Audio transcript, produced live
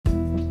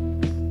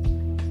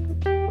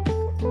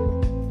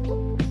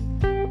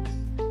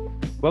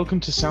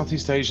Welcome to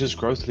Southeast Asia's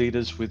Growth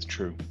Leaders with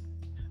True,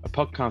 a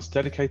podcast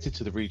dedicated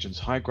to the region's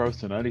high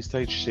growth and early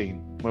stage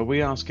scene, where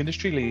we ask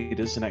industry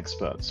leaders and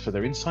experts for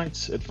their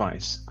insights,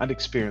 advice, and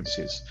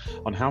experiences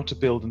on how to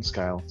build and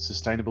scale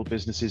sustainable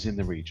businesses in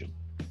the region.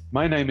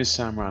 My name is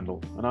Sam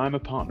Randall, and I'm a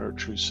partner at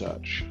True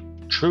Search.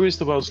 True is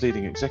the world's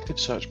leading executive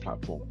search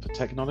platform for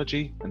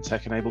technology and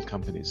tech-enabled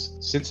companies.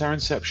 Since our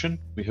inception,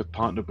 we have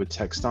partnered with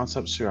tech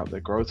startups throughout their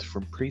growth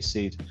from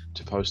pre-seed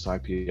to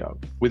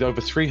post-IPO. With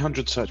over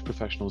 300 search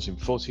professionals in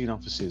 14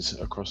 offices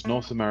across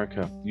North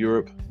America,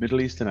 Europe, Middle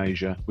East, and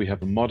Asia, we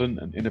have a modern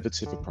and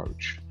innovative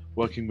approach,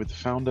 working with the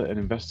founder and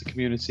investor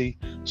community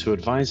to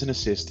advise and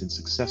assist in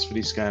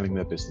successfully scaling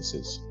their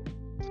businesses.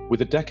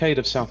 With a decade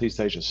of Southeast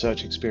Asia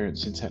search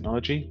experience in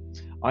technology,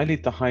 I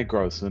lead the high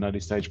growth and early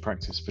stage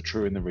practice for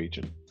True in the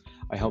region.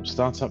 I help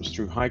startups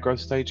through high growth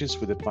stages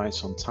with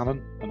advice on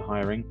talent and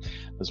hiring,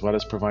 as well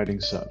as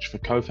providing search for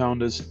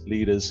co-founders,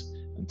 leaders,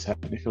 and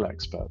technical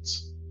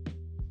experts.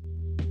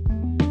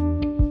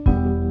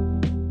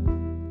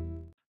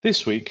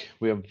 This week,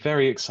 we are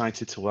very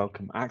excited to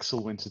welcome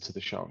Axel Winter to the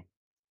show.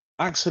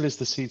 Axel is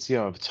the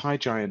CTO of Thai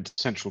Giant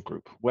Central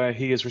Group, where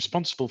he is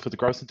responsible for the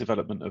growth and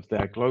development of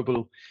their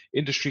global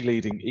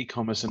industry-leading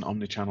e-commerce and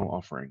omnichannel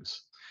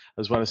offerings,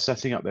 as well as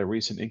setting up their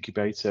recent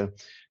incubator,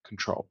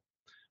 Control,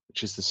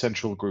 which is the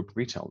Central Group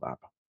Retail Lab.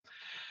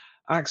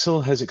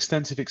 Axel has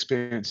extensive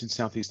experience in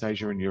Southeast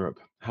Asia and Europe,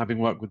 having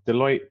worked with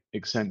Deloitte,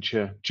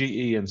 Accenture,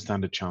 GE, and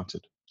Standard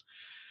Chartered.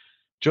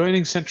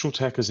 Joining Central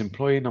Tech as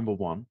employee number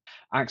one,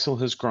 Axel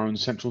has grown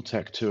Central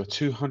Tech to a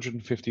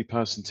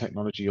 250-person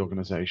technology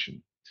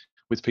organization,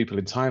 with people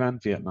in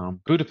Thailand, Vietnam,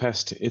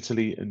 Budapest,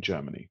 Italy, and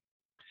Germany.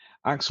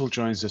 Axel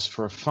joins us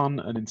for a fun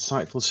and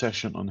insightful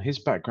session on his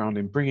background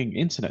in bringing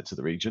internet to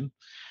the region,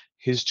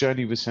 his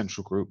journey with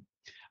Central Group,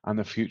 and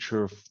the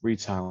future of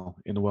retail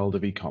in the world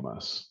of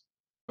e-commerce.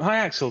 Hi,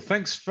 Axel.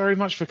 Thanks very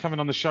much for coming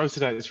on the show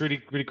today. It's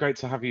really great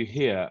to have you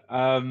here.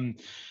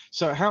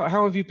 So,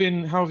 how have you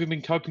been? How have you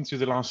been coping through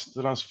the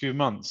last few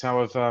months?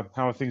 How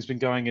have things been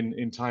going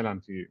in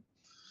Thailand for you?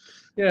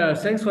 Yeah,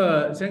 thanks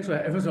for first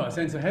of all,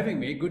 thanks for having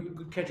me.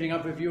 Good catching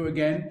up with you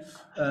again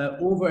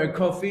over a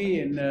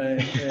coffee in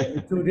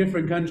two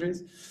different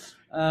countries.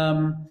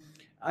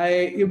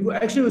 It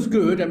actually was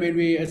good. I mean,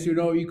 we, as you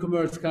know,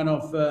 e-commerce kind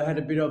of had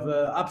a bit of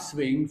an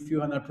upswing, few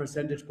hundred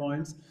percentage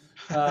points.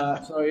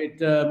 So it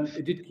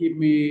did keep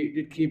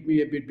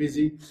me a bit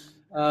busy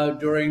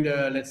during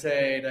the, let's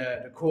say,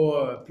 the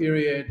core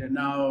period, and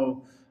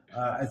now.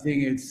 I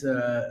think it's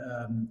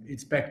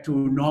back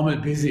to normal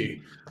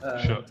busy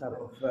Sure.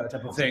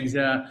 type of things.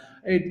 Yeah,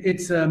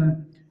 it's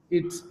a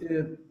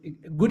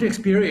good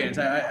experience.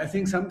 I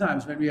think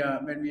sometimes when we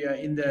are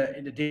in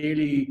the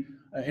daily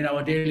in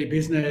our daily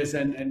business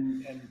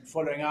and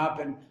following up,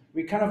 and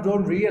we kind of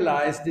don't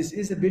realize this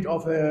is a bit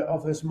of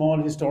a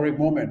small historic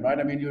moment, right?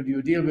 I mean,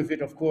 you deal with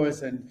it, of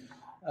course, and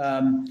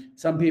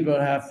some people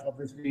have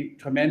obviously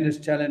tremendous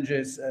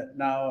challenges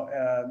now,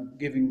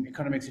 given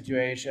economic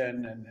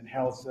situation and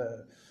health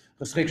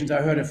restrictions.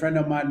 I heard a friend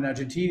of mine in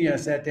Argentina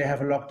said they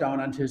have a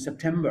lockdown until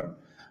September.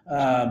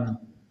 No,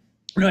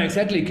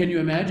 exactly. Can you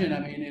imagine? I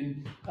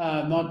mean,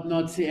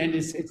 not see, and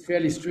it's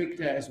fairly strict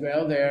as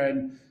well there,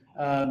 and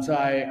so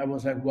I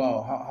was like,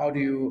 wow, how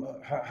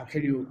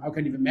can you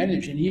even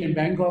manage? And here in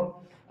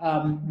Bangkok,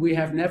 we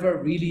have never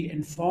really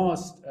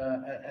enforced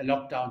a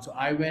lockdown. So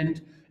I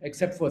went,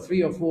 except for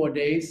 3 or 4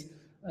 days,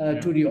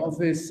 to the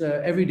office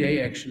every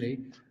day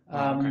actually.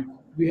 Okay.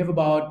 We have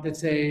about, let's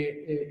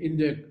say in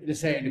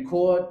the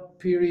core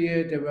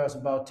period, there was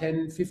about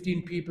 10,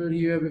 15 people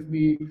here with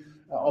me,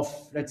 of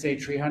let's say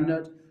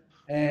 300,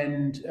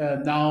 and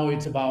now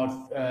it's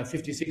about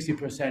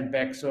 50-60%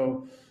 back.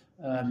 So.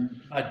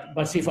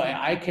 But see,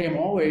 I came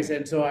always,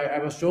 and so I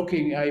was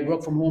joking. I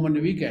work from home on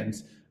the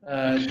weekends.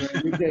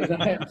 During weekdays,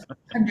 I'm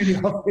in the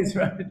office,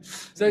 right?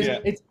 So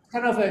it's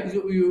kind of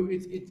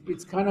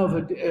it's kind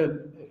of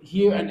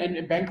here and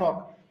in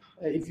Bangkok.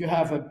 If you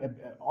have a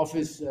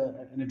office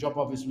and a job,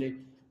 obviously,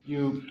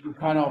 you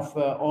kind of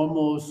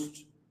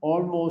almost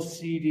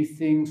see these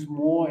things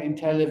more in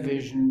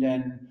television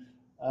than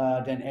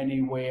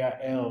anywhere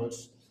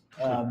else.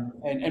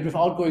 And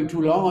without going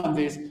too long on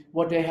this,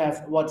 what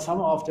some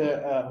of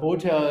the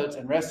hotels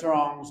and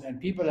restaurants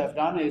and people have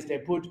done is they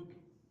put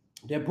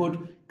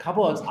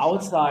cupboards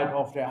outside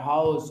of their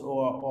house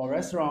or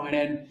restaurant, and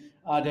then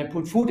they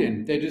put food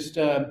in. They just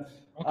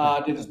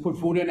put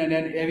food in, and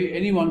then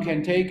anyone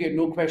can take it,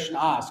 no question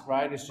asked,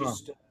 right? It's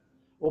just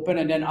open,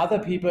 and then other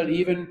people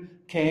even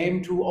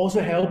came to also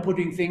help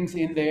putting things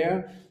in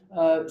there.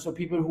 So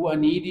people who are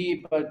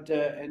needy, but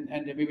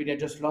and maybe they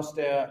just lost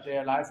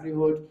their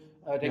livelihood,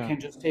 they can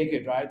just take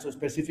it, right? So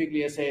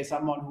specifically, I say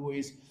someone who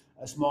is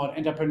a small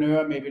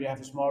entrepreneur, maybe they have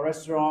a small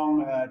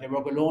restaurant, they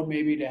work alone,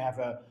 maybe they have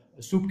a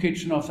soup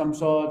kitchen of some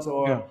sorts,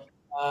 or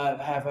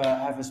have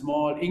a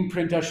small ink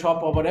printer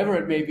shop or whatever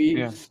it may be.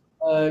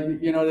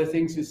 You know, the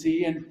things you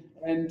see, and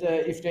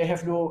if they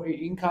have no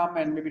income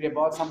and maybe they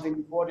bought something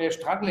before, they're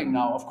struggling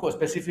now, of course,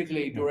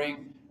 specifically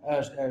during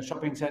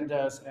shopping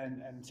centers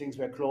and things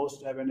were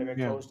closed when they were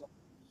closed.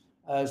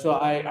 So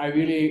I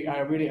really,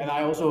 and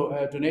I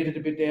also donated a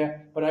bit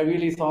there. But I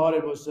really thought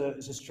it was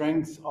it's a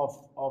strength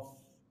of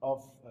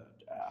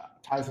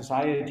Thai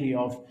society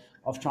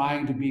of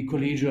trying to be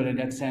collegial in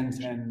that sense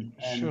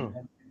Sure.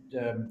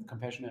 and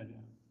compassionate. Yeah.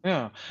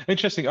 Yeah,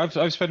 interesting.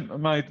 I've spent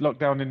my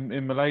lockdown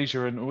in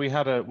Malaysia, and we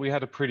had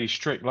a pretty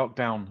strict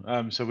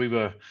lockdown. So we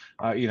were,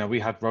 we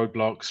had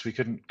roadblocks. We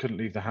couldn't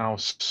leave the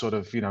house. Sort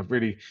of,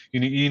 really,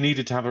 you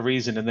needed to have a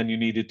reason, and then you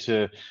needed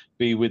to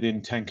be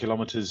within 10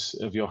 kilometers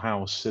of your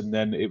house, and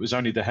then it was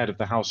only the head of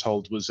the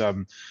household was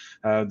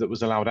that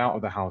was allowed out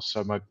of the house.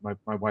 So my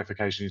wife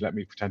occasionally let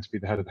me pretend to be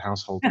the head of the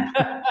household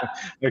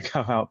and go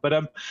out.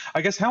 But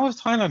I guess how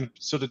has Thailand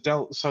sort of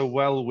dealt so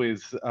well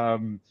with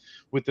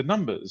the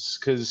numbers?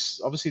 Because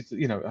obviously,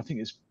 I think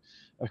it's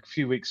a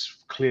few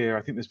weeks clear.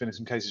 I think there's been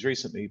some cases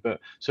recently,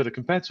 but sort of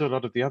compared to a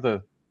lot of the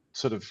other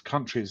sort of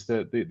countries,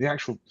 the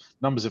actual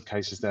numbers of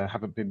cases there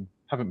haven't been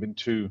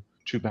too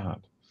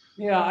bad.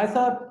 Yeah, I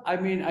thought. I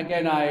mean,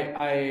 again,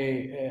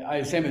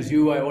 I same as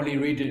you. I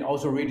only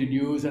also read the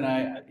news, and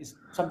it's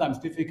sometimes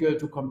difficult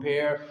to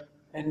compare.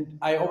 And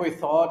I always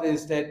thought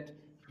is that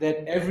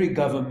every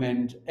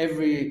government,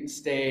 every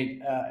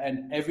state,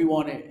 and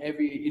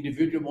every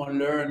individual one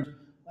learned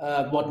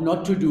what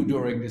not to do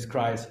during this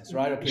crisis,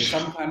 right? Okay,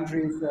 some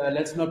countries,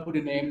 let's not put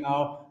a name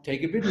now,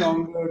 take a bit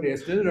longer. They're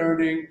still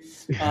learning,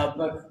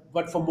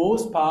 but for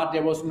most part,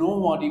 there was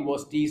nobody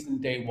was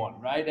decent day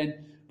one, right?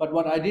 But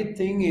what I did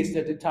think is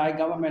that the Thai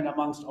government,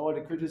 amongst all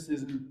the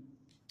criticism,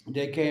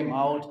 they came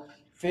out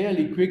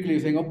fairly quickly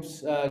saying,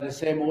 "Oops, the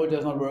same old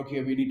does not work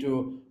here. We need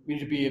to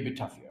be a bit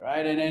tough here,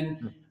 right?" And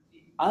then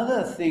the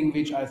other thing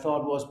which I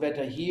thought was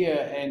better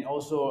here, and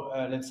also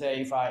let's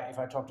say if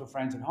I talk to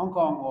friends in Hong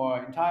Kong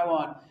or in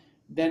Taiwan,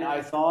 then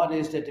I thought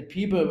is that the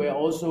people were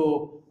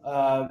also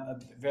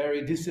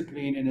very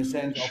disciplined in the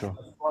sense Sure.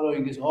 of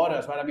following these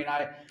orders, right? I mean,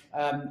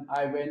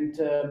 I went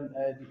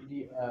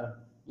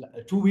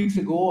 2 weeks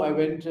ago. I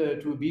went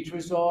to a beach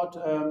resort.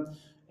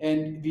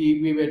 And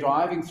we were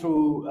driving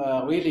through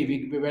really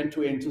we went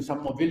into some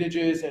more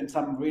villages and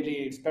some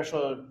really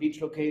special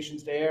beach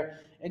locations there,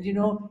 and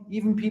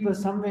even people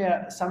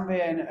somewhere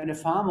in a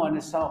farm or in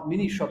a south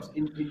mini shops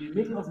in the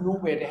middle of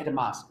nowhere, they had a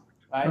mask,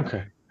 right?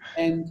 Okay.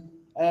 And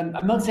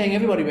I'm not saying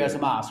everybody wears a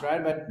mask,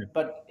 right? Yeah.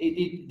 But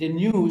the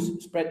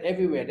news spread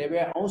everywhere. There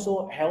were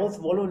also health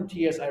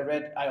volunteers. I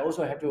read. I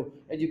also had to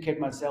educate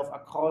myself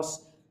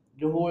across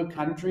the whole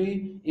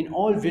country. In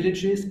all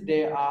villages,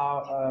 there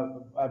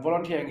are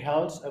volunteering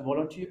health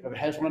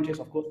volunteers,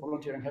 of course,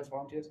 volunteering health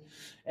volunteers,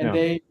 and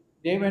Yeah.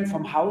 they went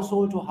from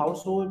household to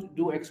household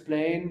to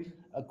explain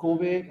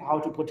COVID, how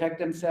to protect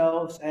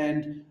themselves,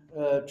 and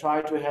try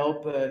to help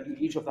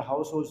each of the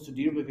households to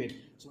deal with it.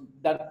 So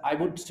that I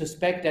would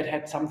suspect that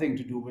had something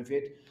to do with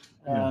it.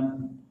 Yeah.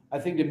 I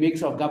think the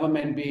mix of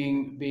government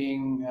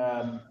being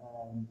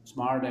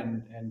smart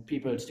and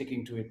people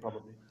sticking to it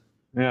probably.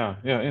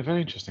 Yeah, very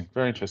interesting,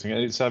 very interesting.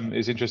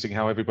 It's interesting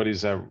how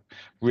everybody's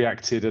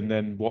reacted, and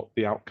then what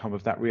the outcome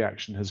of that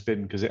reaction has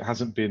been, because it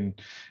hasn't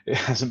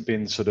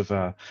been sort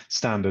of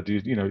standard.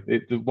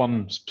 The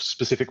one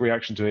specific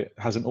reaction to it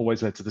hasn't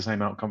always led to the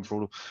same outcome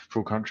for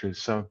all countries.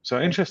 So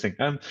interesting.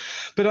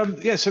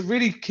 But yeah, so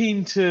really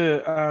keen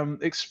to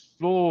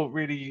explore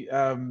really.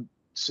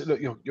 So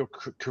look, your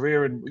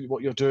career and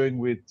what you're doing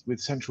with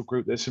Central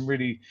Group. There's some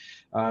really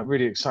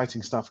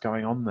exciting stuff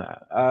going on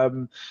there.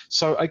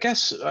 So I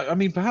guess, I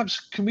mean, perhaps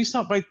can we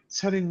start by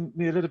telling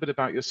me a little bit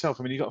about yourself?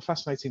 I mean, you've got a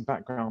fascinating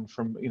background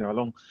from, a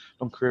long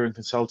career in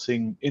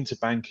consulting, into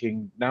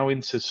banking, now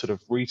into sort of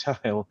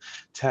retail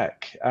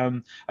tech.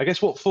 I guess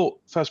what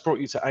first brought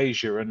you to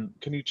Asia, and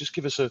can you just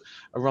give us a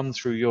run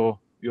through your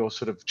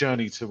sort of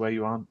journey to where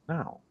you are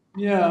now?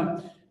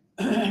 Yeah,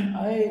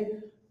 I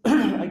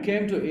I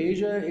came to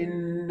Asia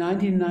in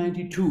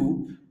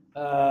 1992,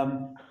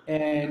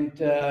 and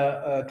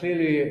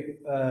clearly,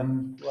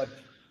 what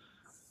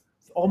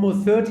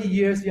almost 30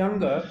 years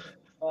younger,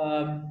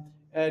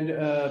 and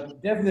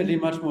definitely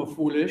much more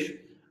foolish,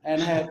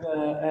 and had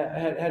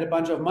a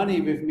bunch of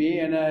money with me,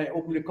 and I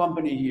opened a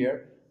company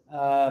here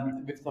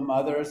with some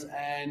others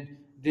and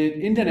did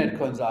internet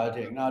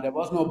consulting. Now there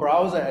was no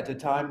browser at the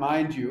time,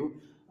 mind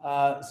you,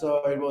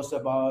 so it was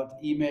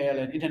about email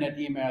and internet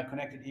email,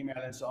 connected email,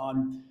 and so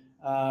on,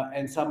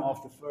 and some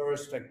of the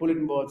first like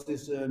bulletin board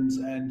systems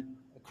and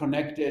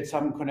connected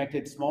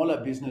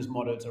smaller business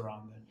models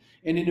around that.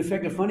 And in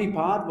fact, the funny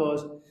part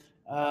was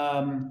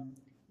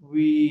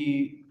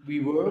we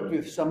worked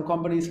with some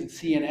companies like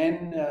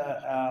CNN,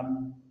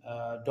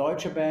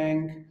 Deutsche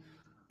Bank,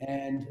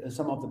 and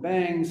some of the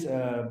banks,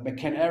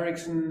 McCann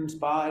Erickson,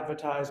 Spa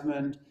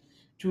Advertisement,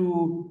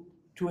 to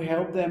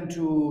help them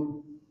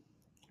to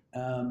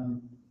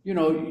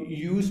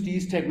use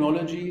these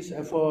technologies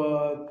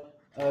for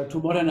to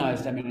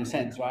modernize them in a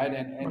sense, right?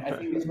 And I Okay.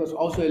 think this was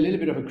also a little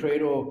bit of a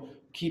credo,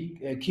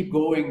 keep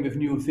going with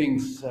new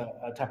things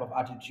type of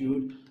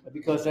attitude,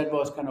 because that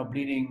was kind of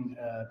bleeding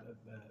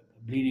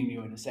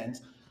you in a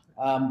sense.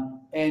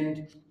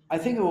 And I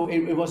think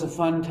it was a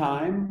fun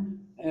time.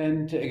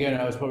 And again,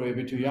 I was probably a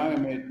bit too young. I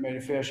made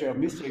a fair share of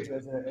mistakes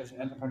as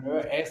an entrepreneur,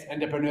 as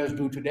entrepreneurs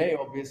do today,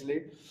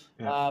 obviously.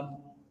 Yeah.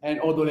 And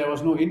although there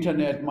was no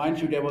internet,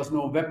 mind you, there was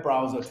no web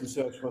browser to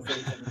search for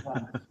things at the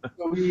time.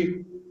 So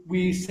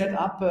we set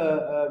up,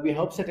 we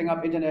helped setting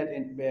up internet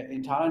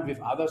in Thailand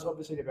with others.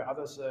 Obviously, there were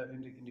others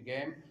in the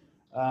game,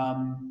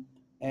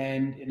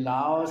 and in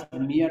Laos,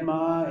 in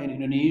Myanmar, in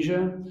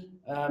Indonesia.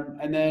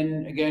 And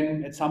then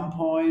again, at some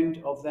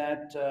point of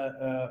that,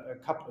 a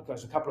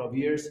couple of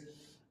years,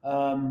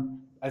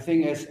 I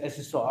think as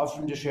is so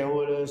often, the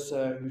shareholders,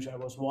 which I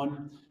was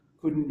one,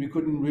 we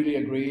couldn't really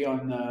agree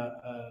on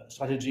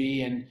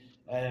strategy, and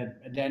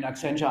then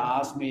Accenture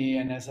asked me,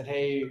 and I said,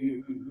 hey,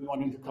 we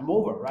want to come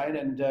over, right?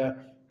 And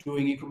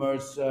doing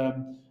e-commerce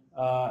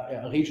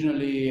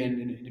regionally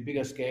and in a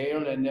bigger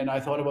scale. And then I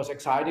thought it was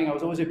exciting. I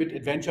was always a bit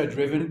adventure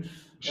driven,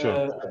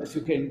 Sure. as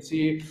you can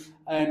see.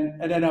 And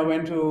then I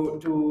went to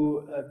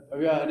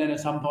and then at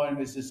some point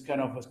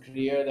it was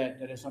clear that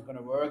it's not going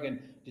to work. And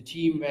the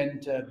team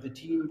went.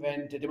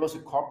 There was a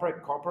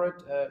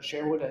corporate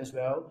shareholder as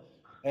well,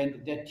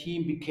 and that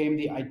team became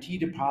the IT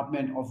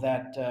department of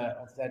that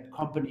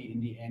company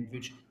in the end,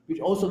 which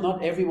also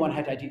not everyone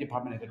had IT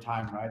department at the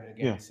time, right?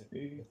 Again,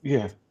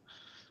 Yeah.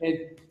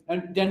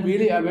 And then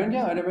really I went to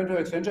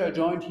Accenture. I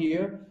joined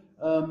here.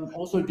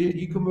 Also did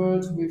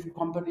e-commerce with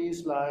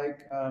companies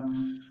like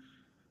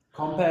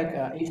Compaq,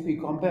 HP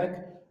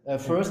Compaq.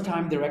 First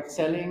time direct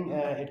selling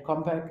at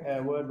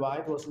Compaq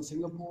worldwide was in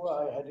Singapore.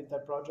 I did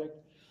that project.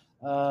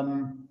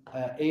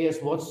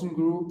 AS Watson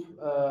Group,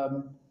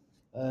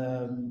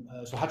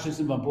 so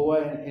Hutchinson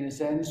Whampoa in a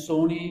sense,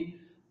 Sony,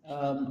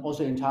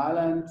 also in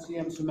Thailand,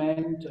 CM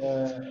Cement,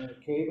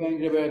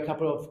 K-Bank. There were a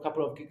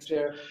couple of gigs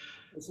there.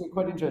 It's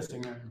quite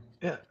interesting.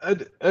 Yeah,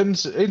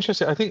 and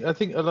interesting. I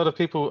think a lot of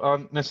people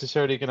aren't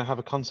necessarily going to have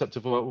a concept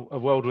of a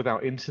world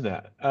without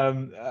internet.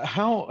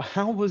 How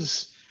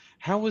was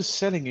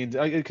selling in,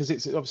 because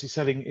it's obviously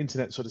selling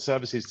internet sort of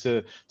services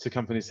to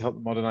companies to help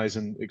them modernize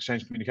and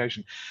exchange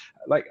communication.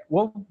 Like,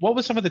 what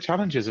were some of the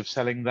challenges of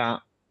selling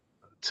that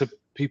to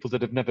people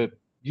that have never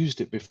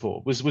used it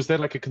before? Was there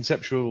like a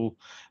conceptual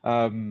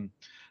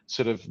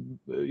sort of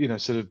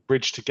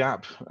bridge to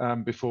gap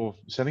before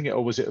selling it,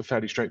 or was it a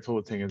fairly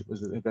straightforward thing? Had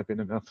there been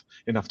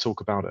enough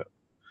talk about it?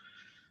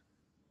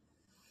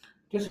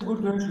 That's a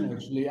good question,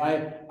 actually.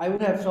 I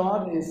would have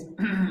thought is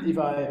if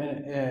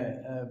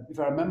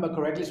I remember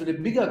correctly, so the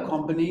bigger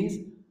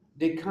companies,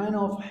 they kind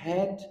of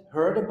had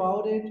heard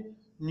about it,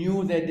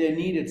 knew that they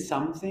needed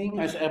something.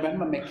 As I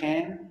remember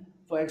McCann,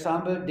 for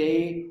example,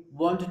 they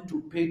wanted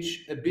to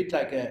pitch a bit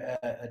like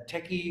a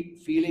techie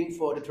feeling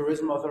for the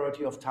Tourism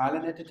Authority of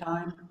Thailand at the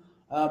time.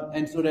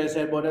 And so they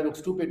said, well, that looks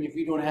stupid if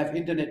we don't have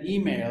internet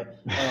email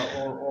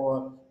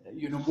or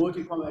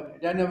multi-com,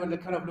 then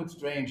it kind of looks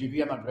strange if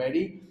we are not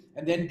ready.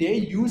 And then they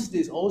use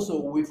this also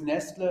with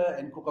Nestle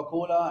and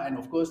Coca-Cola, and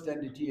of course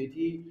then the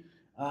TAT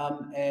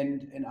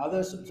and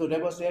others. So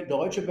that was their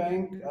Deutsche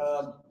Bank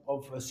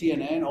of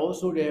CNN.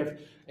 Also, they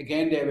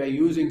were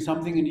using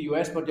something in the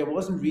US, but there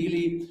wasn't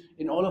really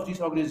in all of these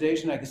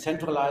organizations like a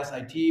centralized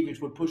IT which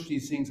would push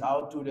these things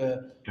out to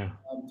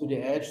the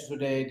edge. So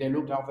they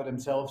looked after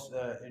themselves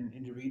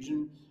in the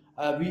region.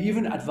 We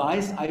even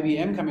advised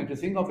IBM, coming to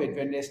think of it,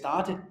 when they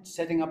started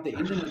setting up the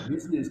internet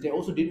business, they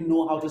also didn't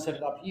know how to set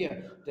it up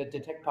here, the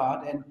tech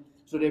part. And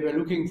so they were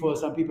looking for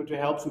some people to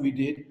help, so we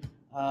did.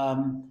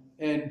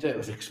 And it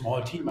was a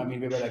small team. I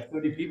mean, we were like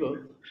 30 people.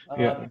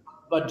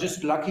 But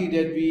just lucky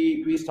that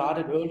we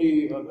started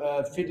early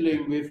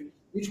fiddling with,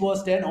 which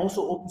was then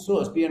also open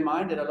source. Bear in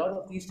mind that a lot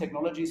of these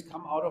technologies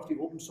come out of the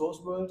open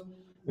source world.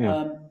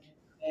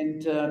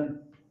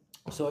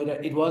 So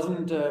it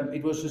wasn't,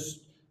 it was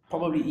just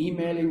probably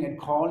emailing and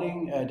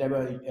calling. There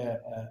were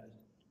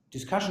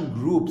discussion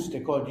groups, they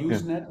called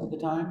Usenet at the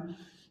time.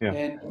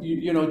 And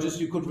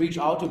you could reach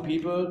out to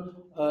people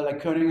like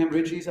Cunningham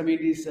Ritchies. I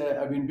mean, these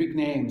big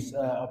names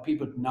of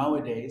people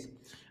nowadays.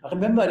 I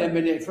remember then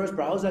when the first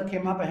browser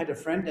came up, I had a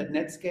friend at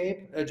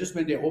Netscape just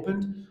when they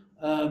opened.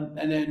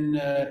 And then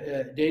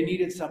they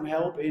needed some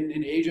help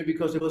in Asia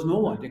because there was no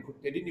one.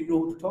 They didn't even know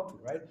who to talk to,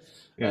 right?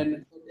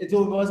 And it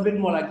was a bit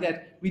more like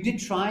that. We did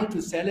try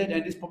to sell it,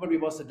 and this probably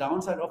was the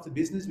downside of the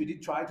business. We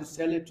did try to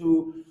sell it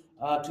to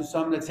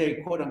some, let's say,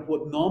 quote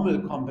unquote, normal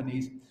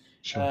companies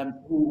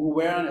who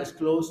weren't as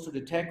close to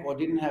the tech or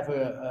didn't have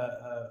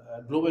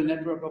a global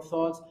network of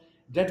thoughts.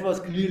 That was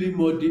clearly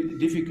more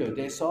difficult.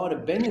 They saw the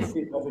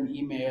benefit of an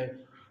email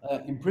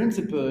in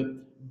principle.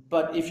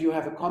 But if you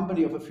have a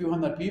company of a few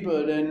hundred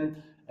people,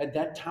 then at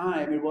that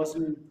time it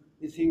wasn't.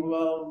 You think,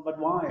 well, but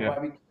why? Why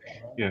we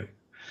care, right?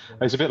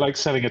 It's a bit like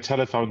selling a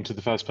telephone to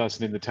the first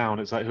person in the town.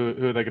 It's like, who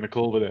are they going to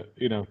call with it?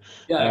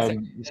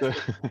 Exactly.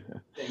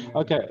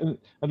 Okay,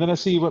 and then I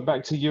see you went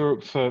back to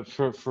Europe for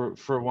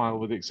a while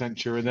with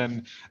Accenture, and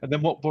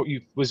then what brought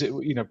you? Was it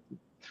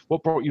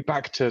what brought you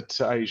back to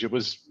Asia?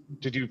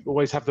 Did you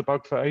always have the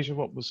bug for Asia?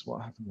 What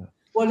happened there?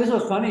 Well, this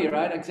was funny,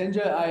 right?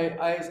 Accenture,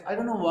 I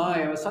don't know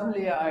why.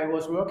 Suddenly I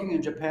was working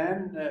in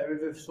Japan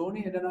with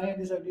Sony, and then I had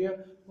this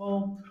idea.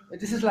 Well,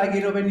 this is like, I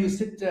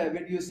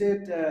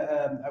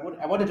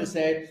wanted to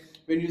say,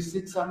 when you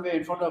sit somewhere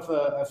in front of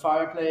a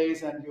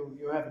fireplace and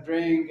you have a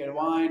drink and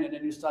wine, and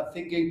then you start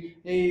thinking,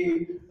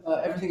 hey,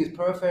 everything is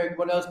perfect.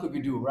 What else could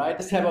we do, right?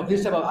 This type of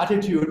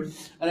attitude,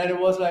 and then it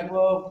was like,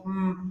 well,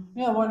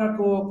 yeah, why not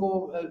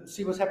go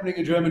see what's happening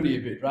in Germany a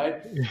bit,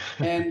 right?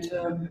 And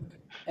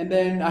and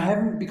then I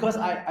haven't, because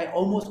I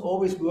almost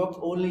always worked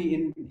only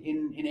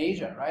in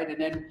Asia, right? And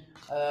then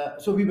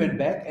so we went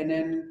back, and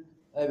then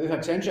with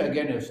Accenture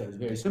again, it was a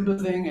very simple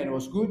thing, and it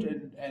was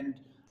good, and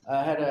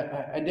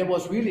there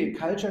was really a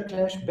culture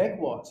clash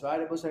backwards,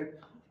 right? It was like,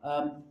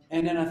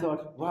 and then I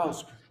thought, wow,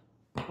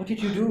 what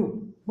did you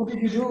do? What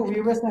did you do?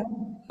 We were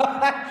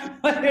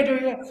what did you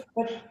do here?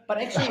 But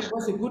actually, it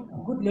was a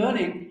good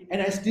learning,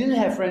 and I still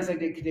have friends like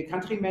the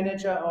country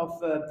manager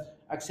of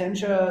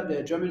Accenture,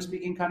 the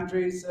German-speaking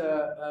countries,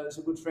 is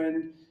a good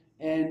friend,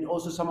 and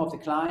also some of the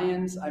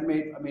clients.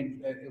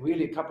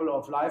 Really a couple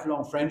of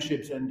lifelong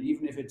friendships, and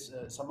even if it's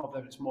some of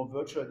them it's more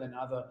virtual than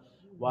Yeah.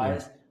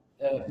 otherwise.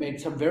 Made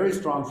some very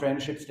strong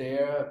friendships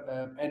there,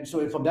 and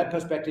so from that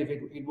perspective,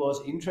 it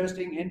was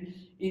interesting. And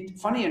it,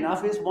 funny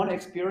enough, is one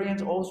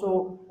experience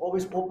also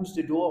always opens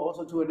the door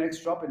also to a next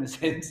job in a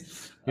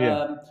sense.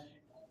 Yeah.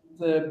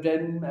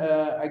 Then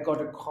I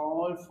got a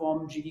call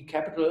from GE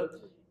Capital,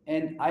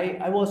 and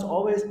I was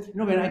always,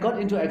 when I got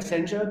into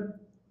Accenture,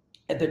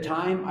 at the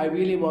time I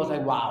really was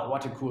like, wow,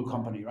 what a cool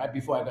company, right?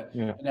 Before I got,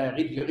 Yeah. and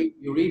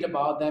you read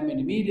about them in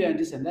the media and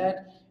this and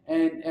that,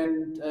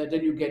 and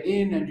then you get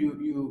in and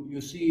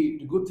you see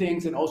the good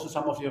things and also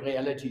some of the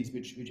realities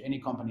which any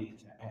company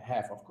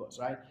have, of course,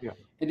 right? Yeah.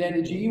 And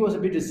then GE was a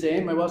bit the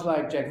same. I was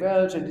like Jack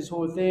Welch and this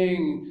whole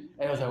thing,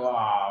 and I was like,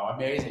 wow,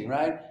 amazing,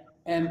 right?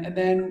 And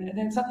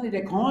then suddenly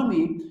they call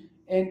me,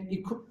 and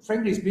it could,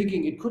 frankly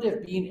speaking, it could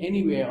have been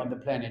anywhere on the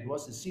planet. It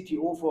was the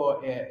CTO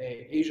for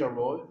a Asia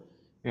role,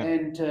 Yeah.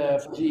 and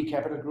for GE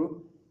Capital Group,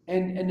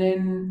 and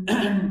then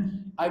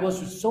I was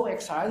so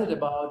excited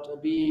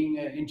about being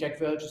in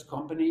Jack Welch's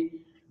company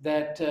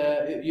that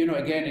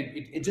again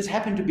it just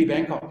happened to be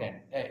Bangkok then.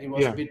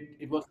 Yeah.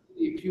 It was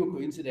a pure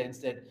coincidence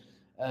that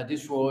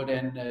this role,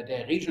 then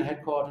the regional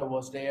headquarter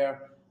was there.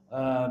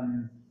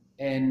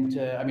 And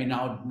I mean,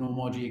 now no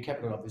more GE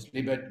Capital,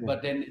 obviously, but Yeah.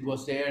 then it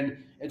was there,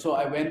 and so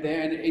I went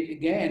there, and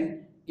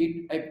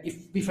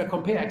if I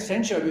compare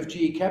Accenture with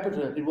GE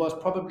Capital, it was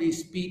probably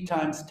speed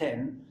times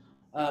 10.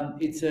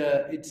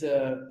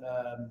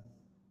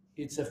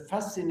 It's a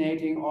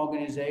fascinating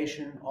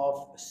organization of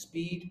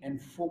speed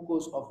and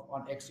focus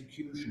on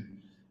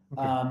execution.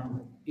 Okay.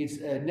 It's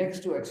next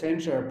to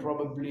Accenture,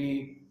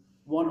 probably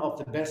one of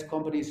the best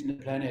companies in the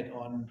planet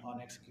on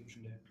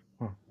execution there.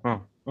 Oh,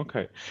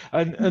 okay.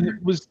 And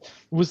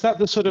was that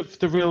the sort of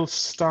the real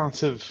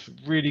start of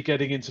really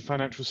getting into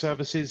financial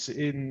services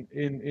in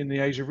the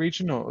Asia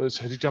region, or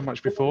had you done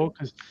much before?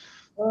 Because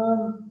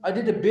I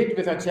did a bit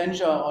with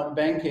Accenture on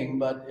banking,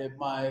 but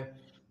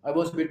I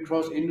was a bit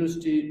cross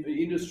industry,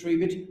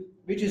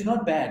 which is not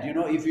bad.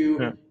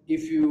 yeah,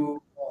 If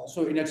you so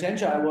in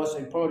Accenture, I was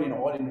probably in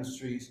all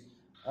industries,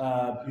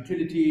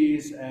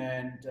 utilities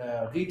and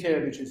retail,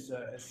 which is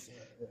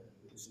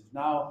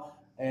now,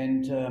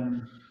 and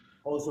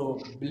also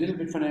a little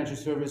bit financial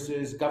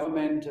services,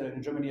 government.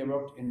 In Germany, I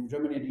worked in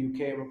Germany and the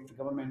UK. I worked for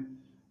government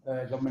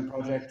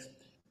projects,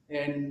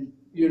 and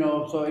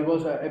so it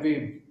was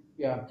every,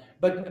 yeah.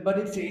 But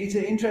it's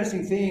an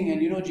interesting thing, and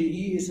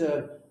GE is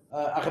a.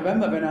 I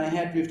remember when I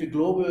had with the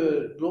global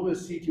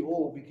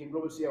CTO, became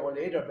global CIO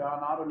later,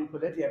 Bernardo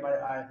Nicoletti.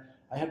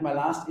 I had my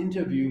last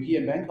interview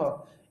here in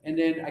Bangkok, and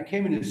then I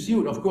came in a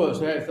suit, of course.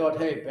 So I thought,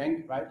 hey,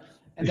 bank, right?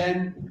 And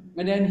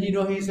then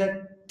he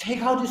said,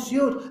 take out the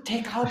suit,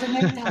 take out the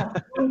necktie,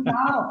 do it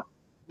now.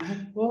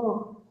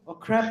 Oh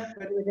crap!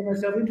 Where did I get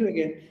myself into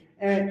again?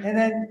 And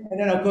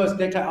then of course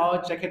necktie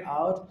out, jacket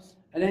out,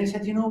 and then he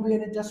said, we're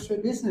an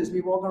industrial business.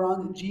 We walk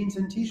around in jeans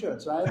and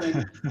t-shirts, right?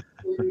 And,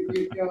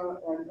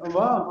 and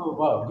wow, oh,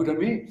 wow, good on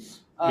me.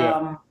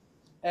 yeah,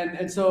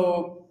 And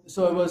so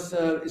it was.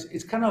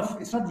 It's kind of.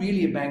 It's not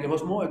really a bank. It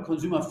was more a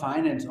consumer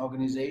finance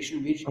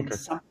organization, which in okay,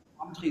 some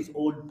countries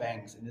owned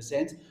banks in a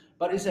sense.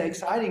 But it's an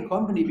exciting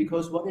company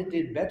because what it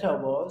did better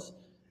was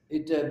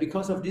it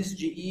because of this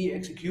GE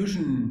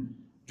execution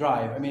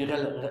drive. I mean,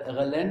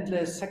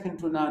 relentless, second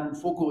to none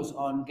focus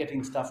on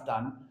getting stuff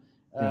done.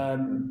 yeah,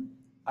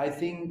 I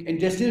think,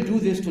 and they still do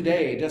this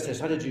today. Just their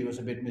strategy was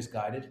a bit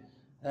misguided.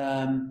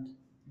 Um,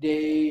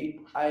 they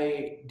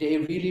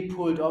really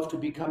pulled off to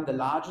become the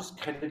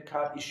largest credit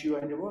card issuer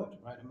in the world,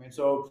 right? I mean,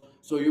 so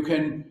you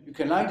can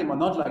like them or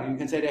not like them. You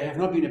can say they have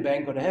not been a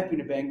bank or they have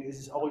been a bank. This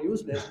is all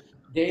useless.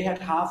 They had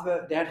half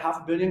a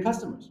billion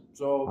customers.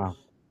 So wow,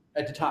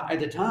 at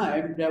the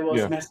time there was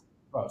yeah. massive.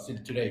 Well, still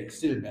today it's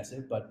still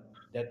massive, but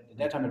at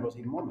that time it was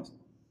even more massive.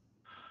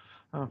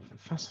 Oh,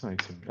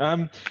 fascinating.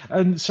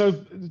 And so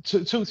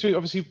talk through,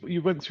 obviously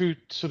you went through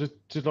sort of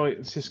Deloitte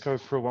and Cisco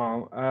for a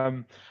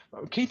while.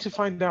 Keen to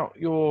find out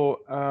your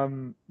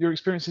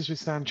experiences with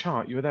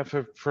Stanchart. You were there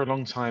for a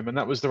long time, and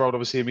that was the role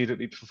obviously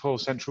immediately before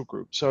Central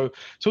Group. So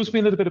talk to me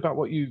a little bit about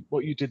what you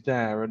did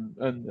there and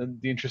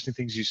the interesting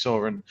things you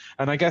saw, and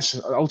I guess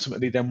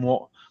ultimately then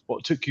what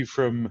took you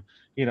from,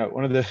 you know,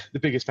 one of the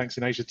biggest banks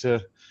in Asia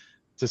to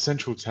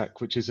Central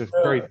Tech, which is a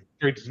very,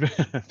 very,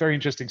 very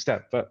interesting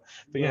step. But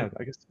Yeah. yeah,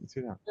 I guess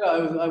through that.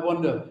 Yeah, I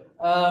wonder.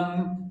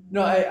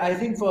 No, I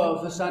think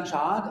for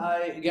Sanchart,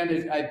 I had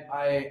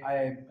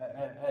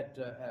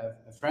a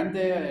friend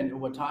there, and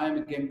over time,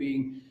 again,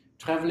 being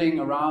traveling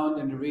around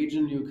in the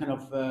region, you kind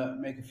of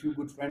make a few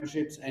good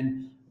friendships.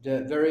 And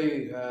the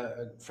very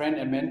friend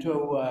and mentor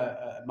who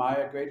I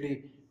admire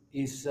greatly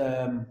is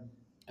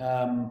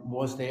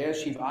was there,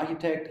 chief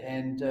architect,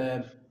 and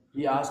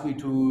he asked me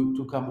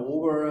to come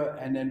over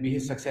and then be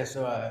his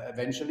successor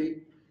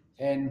eventually.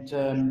 And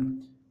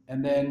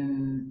and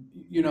then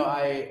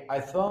I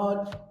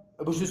thought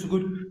it was just a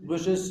good it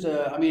was just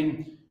I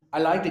mean, I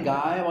liked the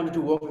guy. I wanted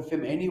to work with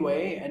him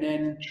anyway. And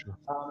then Sure.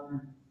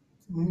 um,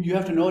 you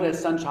have to know that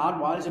Standard,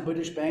 while it's a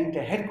British bank,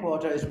 the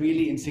headquarters is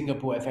really in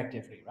Singapore,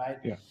 effectively, right?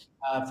 Yeah.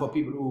 For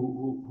people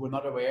who are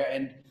not aware.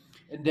 And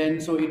then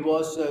so it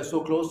was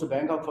so close to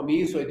Bangkok for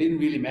me, so it didn't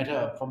really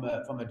matter from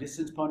a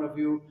distance point of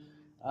view.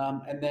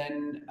 And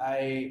then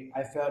I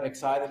felt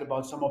excited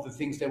about some of the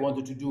things they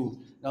wanted to do.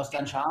 Now,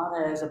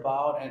 Stanchart has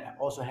about, and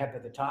also had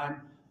at the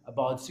time,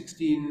 about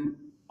 16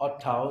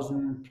 odd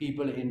thousand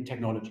people in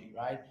technology,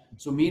 right?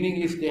 So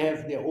meaning is they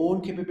have their own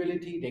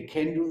capability, they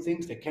can do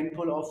things, they can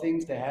pull off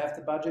things, they have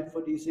the budget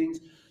for these things.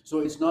 So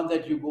it's not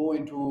that you go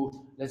into,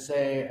 let's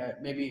say,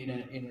 maybe in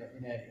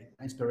a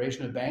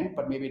inspirational bank,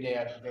 but maybe they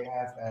have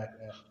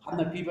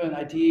 100 people in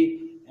IT,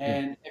 Yeah.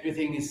 and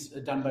everything is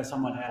done by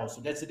someone else.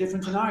 So that's a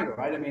different scenario,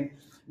 right? I mean,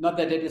 not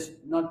that is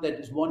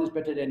one is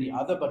better than the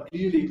other, but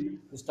clearly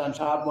the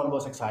Stanchart one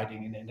was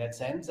exciting in that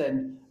sense.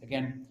 And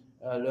again,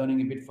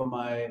 learning a bit from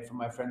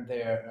my friend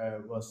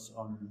there was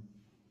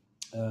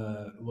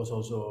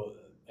also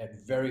at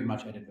very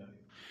much added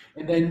value.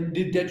 And then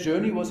that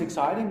journey was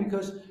exciting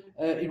because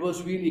it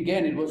was really,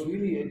 again, it was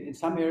really in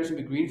some areas in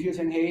the greenfield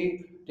saying,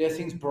 hey, there are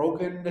things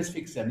broken, let's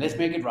fix them, let's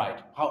make it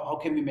right. How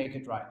can we make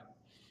it right?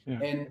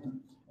 Yeah. And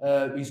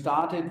we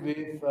started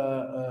with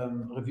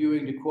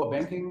reviewing the core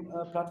banking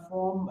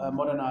platform,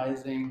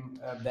 modernizing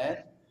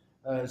that.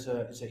 It's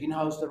an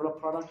in-house developed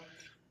product.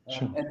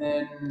 Sure. And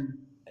then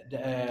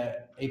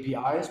the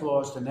APIs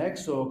was the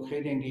next, so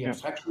creating the Yeah.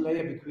 abstraction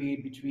layer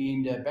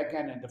between the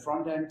backend and the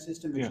front end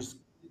system, which Yeah. is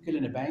critical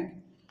in a bank.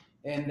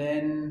 And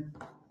then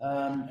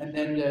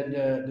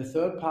the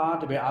third part,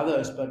 there were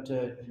others, but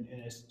to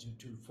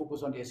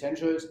focus on the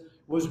essentials,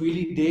 was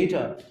really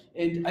data.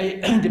 And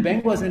the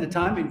bank was at the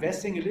time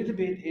investing a little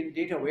bit in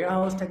data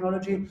warehouse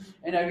technology,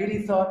 and I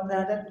really thought,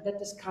 nah, that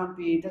just can't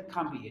be it. That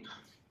can't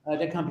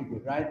be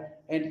good, right?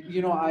 And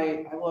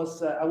I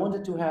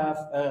wanted to have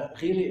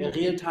really a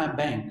real-time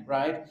bank,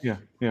 right? Yeah.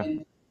 Yeah.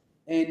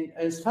 And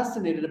I was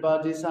fascinated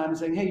about this. I'm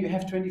saying, hey, you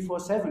have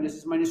 24/7. This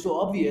is, I mean, it's so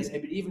obvious. I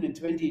mean, even in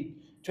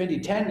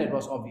 2010, that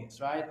was obvious,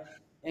 right?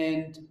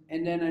 And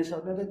then I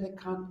thought, no, that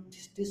can't.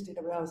 This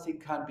data warehouse thing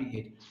can't be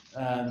it.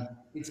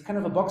 It's kind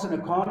of a box in a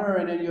corner,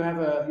 and then you have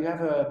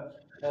a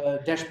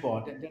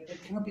dashboard.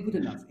 That cannot be good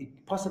enough. It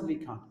possibly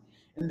can't.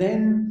 And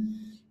then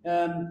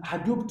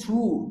Hadoop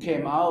 2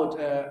 came out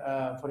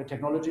for the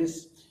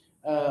technologists,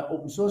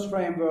 open source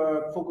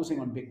framework focusing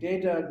on big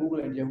data.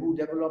 Google and Yahoo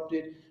developed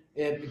it.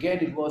 Again,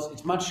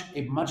 it's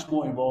much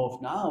more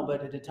involved now,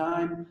 but at the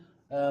time,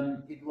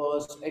 it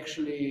was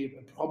actually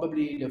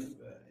probably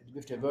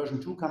with the version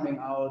 2 coming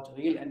out,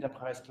 real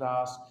enterprise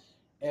class.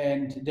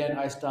 And then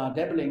I started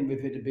dabbling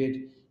with it a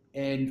bit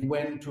and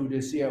went to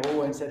the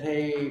CIO and said,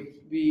 hey,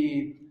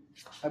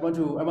 I want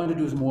to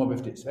do some more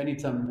with this. I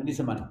need some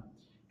money.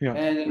 Yeah.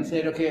 And he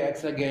said, okay,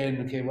 Axel again,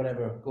 okay,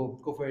 whatever, go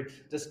for it.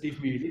 Just leave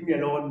me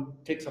alone,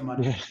 take some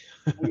money.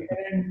 Yeah.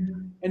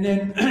 And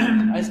then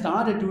I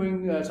started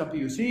doing some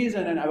POCs,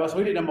 and then I was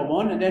really number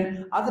one. And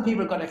then other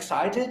people got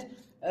excited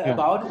Yeah.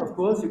 about it. Of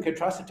course, you can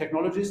trust the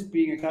technologists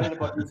being excited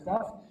about new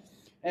stuff.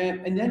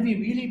 And then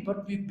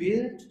we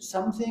built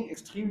something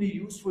extremely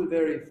useful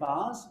very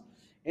fast,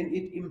 and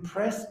it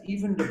impressed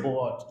even the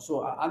board.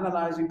 So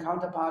analyzing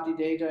counterparty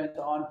data and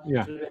so on.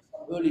 Yeah. So there were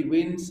some early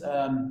wins.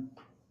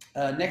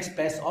 Next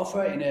best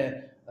offer in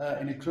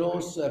a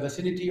close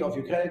vicinity of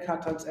your credit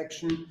card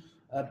transaction.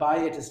 Buy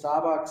at a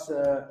Starbucks,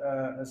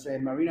 say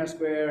Marina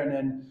Square, and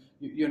then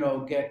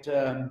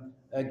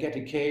get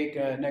a cake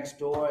next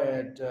door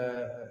at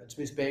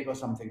Swiss Bake or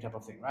something type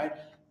of thing, right?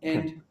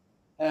 Okay.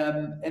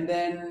 And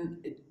then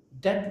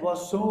that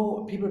was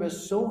so, people were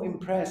so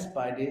impressed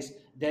by this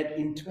that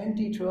in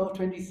 2012,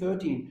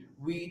 2013,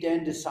 we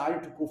then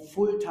decided to go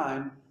full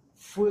time,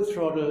 full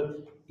throttle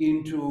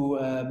into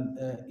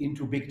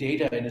big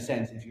data, in a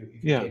sense, if you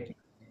Yeah. take the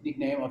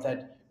nickname of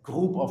that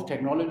group of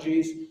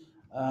technologies.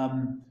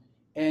 And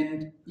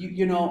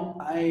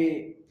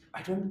I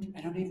don't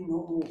even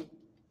know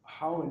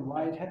how and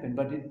why it happened.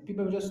 But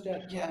people were just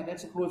yeah,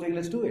 that's a cool thing,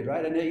 let's do it,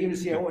 right? And then even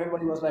CEO,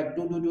 everybody was like,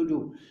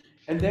 do.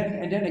 And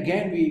then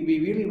again, we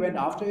really went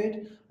after it,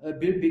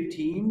 built big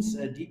teams,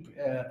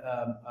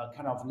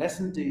 kind of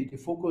lessened the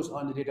focus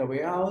on the data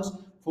warehouse,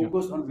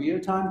 focused on real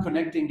time,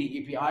 connecting the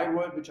API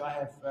world, which I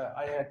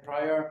had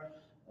prior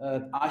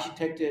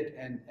architected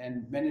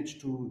and managed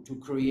to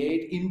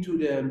create into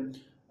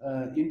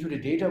the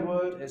data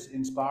world as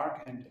in Spark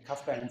and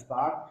Kafka and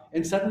Spark.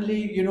 And suddenly,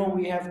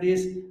 we have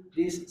this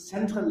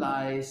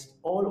centralized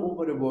all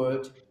over the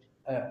world,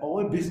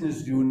 all business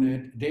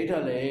unit, data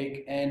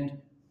lake, and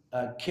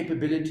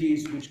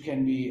capabilities which can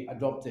be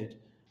adopted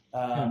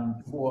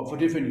for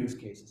different use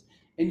cases.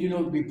 And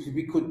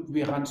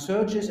we run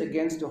searches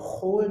against the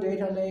whole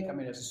data lake. I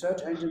mean, there's a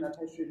search engine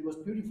attached to it. It was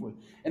beautiful.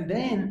 And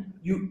then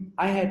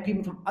I had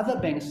people from other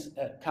banks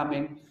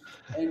coming,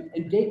 and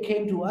they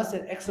came to us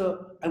and Axel,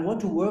 I want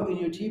to work in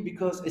your team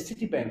because a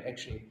Citibank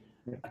actually.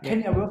 Can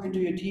I work into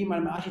your team?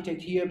 I'm an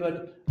architect here,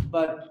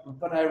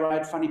 but I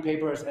write funny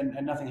papers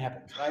and nothing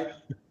happens, right?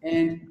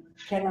 And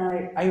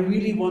I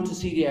really want to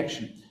see the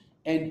action.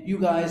 And you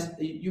guys,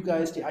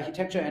 the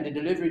architecture and the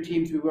delivery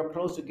teams, we work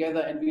close together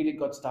and really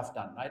got stuff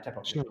done, right? Type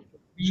of thing.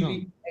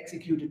 Really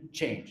executed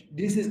change.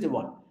 This is the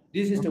one.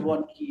 This is the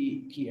one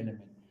key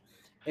element.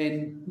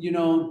 And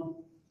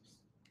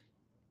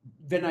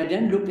when I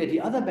then looked at the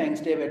other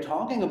banks, they were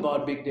talking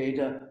about big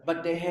data,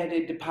 but they had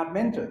it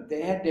departmental.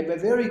 They were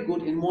very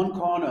good in one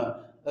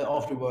corner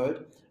of the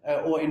world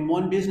or in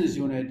one business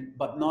unit,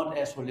 but not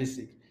as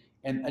holistic.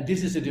 And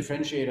this is a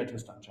differentiator to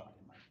Stanchart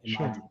in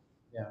my view.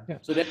 Yeah.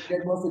 So that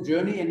was the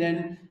journey, and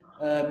then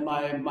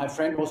my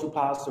friend also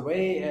passed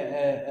away,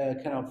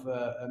 kind of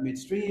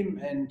midstream,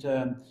 and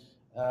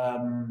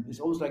it's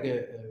almost like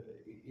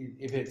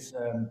if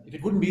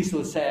it wouldn't be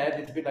so sad,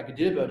 it's a bit like a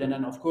Dilbert, and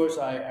then of course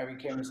I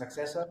became a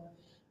successor,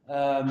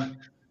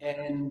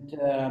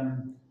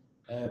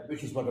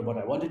 which is what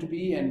I wanted to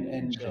be,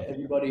 and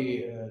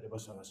everybody there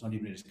was not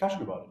even a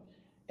discussion about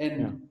it,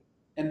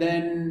 and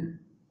then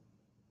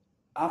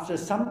after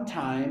some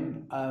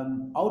time,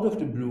 out of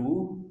the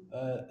blue.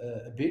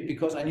 A bit,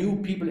 because I knew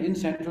people in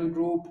Central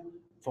Group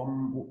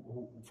from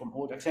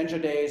old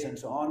Accenture days and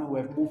so on, who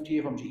have moved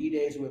here, from GE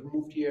days, who have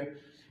moved here,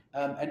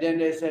 and then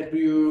they said, we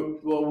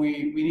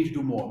need to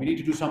do more. We need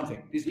to do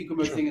something. This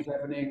e-commerce thing is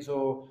happening,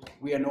 so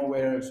we are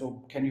nowhere.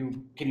 So can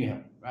you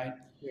help, right?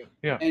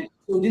 Yeah. And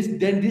so this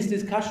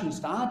discussion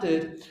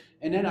started,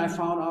 and then I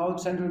found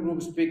out Central Group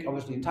is big,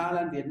 obviously in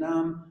Thailand,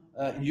 Vietnam,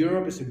 in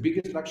Europe, is the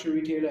biggest luxury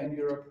retailer in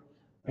Europe,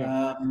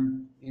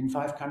 in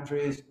 5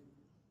 countries.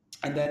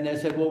 And then they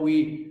said, well,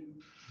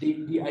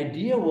 the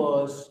idea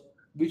was,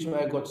 which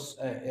I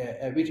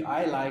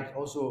like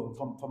also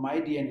from my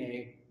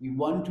DNA, we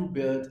want to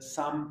build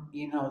some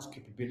in-house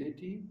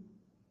capability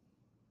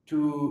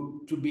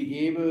to be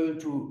able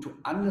to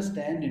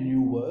understand the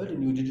new world, the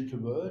new digital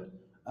world.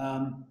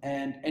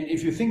 And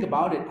if you think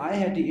about it, I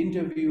had the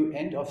interview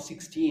end of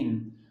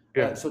 16.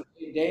 So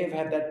they have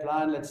had that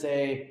plan, let's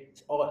say,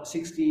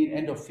 16,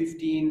 end of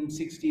 15,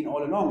 16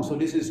 all along. So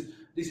this is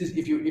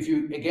if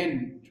you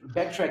again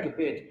backtrack a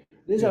bit.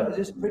 This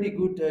is pretty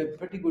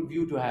good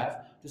view to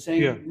have, to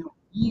say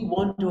we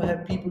want to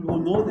have people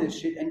who know this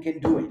shit and can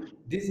do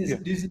it. This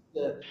is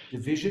the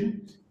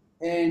vision,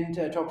 and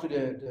talk to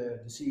the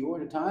CEO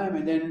at the time,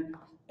 and then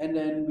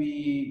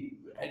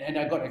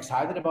I got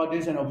excited about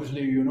this, and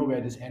obviously you know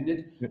where this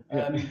ended.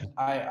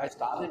 I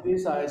started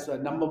this as a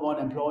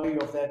 #1 employee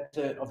of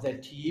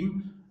that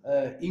team,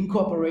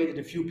 incorporated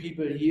a few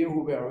people here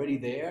who were already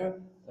there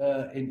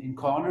in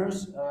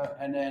corners,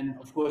 and then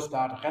of course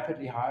started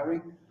rapidly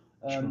hiring.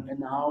 And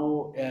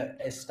now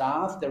as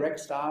staff, direct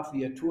staff,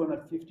 we are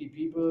 250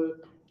 people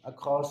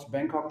across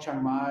Bangkok,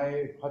 Chiang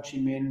Mai, Ho Chi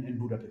Minh, and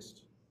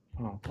Budapest.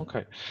 Oh,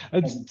 okay.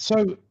 And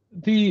so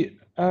the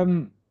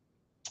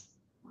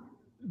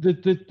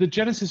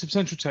genesis of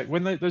Central Tech,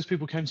 when those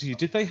people came to you,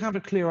 did they have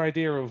a clear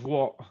idea of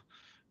what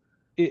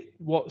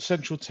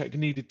Central Tech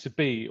needed to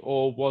be,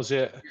 or was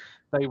it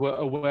they were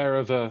aware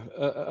of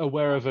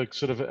a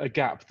sort of a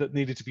gap that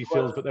needed to be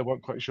filled, but they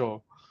weren't quite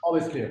sure?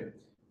 Always clear.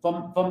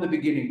 From the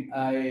beginning,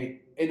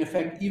 in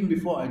effect, even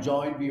before I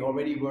joined, we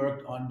already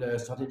worked on the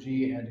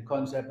strategy and the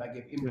concept. I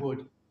gave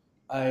input.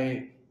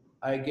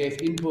 I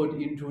gave input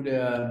into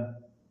the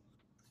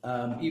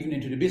even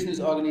into the business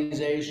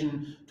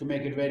organization to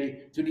make it ready.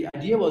 So the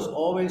idea was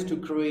always to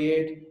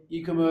create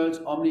e-commerce,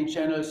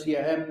 omni-channel,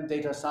 CRM,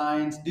 data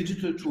science,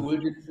 digital tool,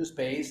 digital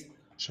space,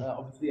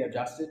 obviously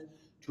adjusted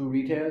to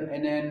retail,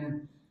 and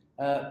then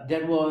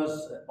that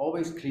was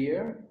always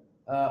clear.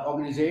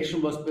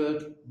 Organization was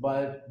built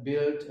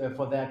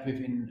for that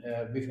within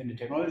the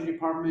technology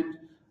department,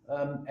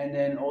 and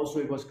then also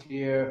it was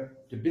clear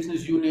the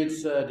business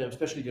units,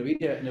 especially the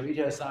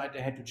retail side,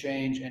 they had to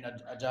change and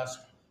adjust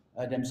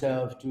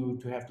themselves to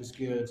have the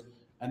skills,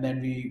 and then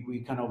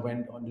we kind of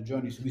went on the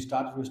journey. So we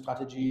started with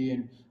strategy,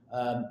 and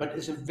but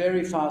it's a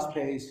very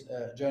fast-paced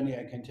journey,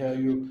 I can tell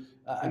you.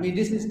 I mean,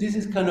 this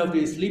is kind of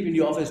the sleep in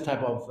the office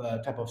type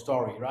of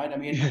story, right? I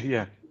mean,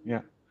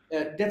 yeah.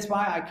 that's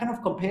why I kind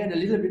of compared a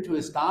little bit to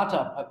a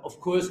startup. Of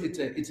course, it's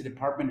a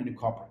department in a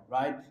corporate,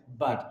 right?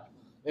 But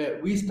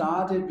we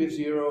started with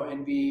zero,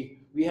 and we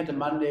had a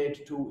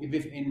mandate to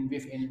within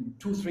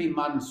 2-3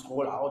 months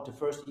roll out the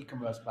first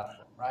e-commerce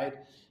platform, right?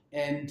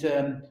 And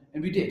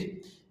we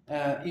did.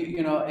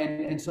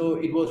 And so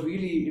it was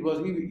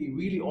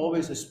really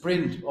always a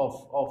sprint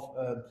of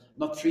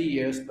not 3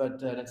 years,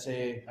 but let's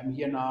say I'm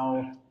here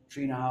now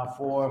 3.5,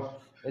 4.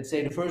 Let's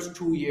say the first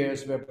 2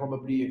 years were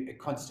probably a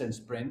constant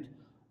sprint.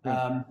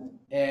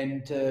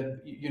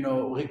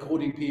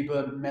 Recruiting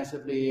people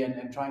massively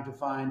and trying to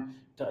find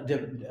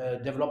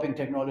developing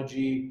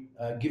technology,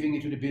 giving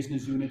it to the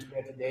business units.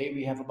 Where today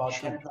we have about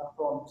 10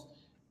 platforms,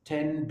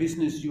 10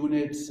 business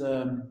units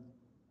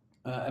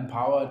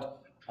empowered,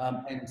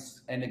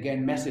 and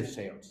again, massive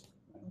sales.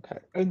 Okay,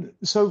 and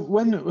so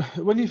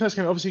when you first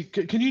came, obviously,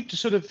 can you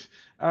sort of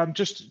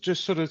just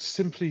sort of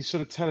simply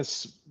sort of tell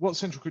us what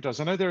Central Group does?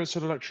 I know they're a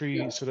sort of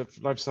luxury sort of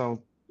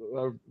lifestyle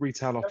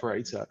retail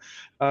operator.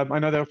 I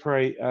know they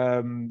operate,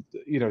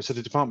 sort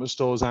of department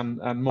stores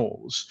and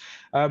malls.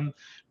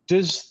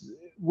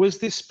 Was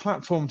this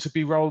platform to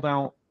be rolled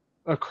out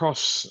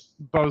across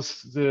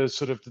both the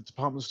sort of the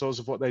department stores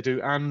of what they do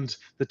and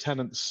the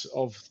tenants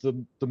of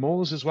the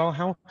malls as well?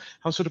 How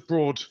sort of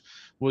broad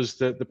was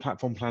the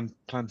platform planned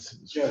for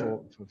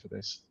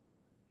this?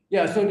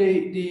 Yeah, so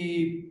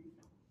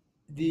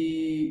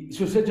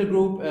so Central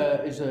Group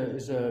is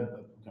a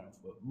kind of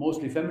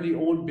mostly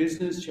family-owned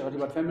business,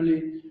 Charlotte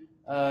family,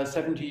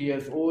 70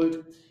 years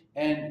old,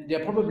 and there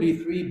are probably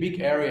 3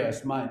 big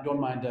areas. Don't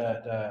mind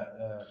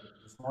the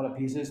smaller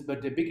pieces,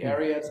 but the big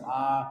areas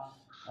are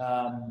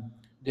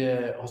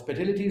the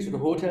hospitality, so the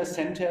hotel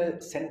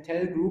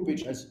Centel Group,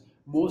 which is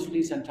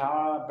mostly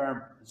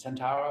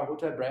Santara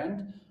hotel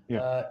brand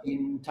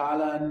in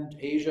Thailand,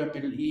 Asia,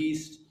 Middle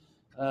East.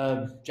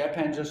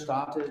 Japan just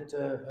started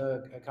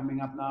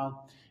coming up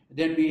now.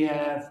 Then we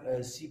have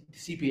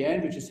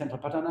CPN, which is Central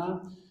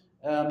Patana,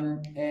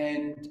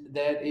 and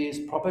that is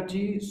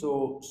property.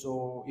 So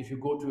if you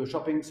go to a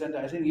shopping center,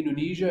 I think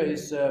Indonesia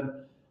is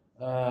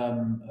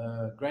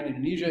Grand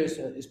Indonesia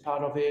is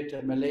part of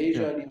it.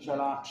 Malaysia, in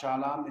Shah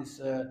Alam is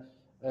there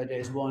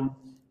is one,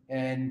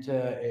 and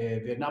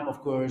Vietnam,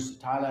 of course,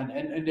 Thailand,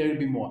 and there will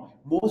be more.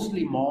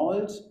 Mostly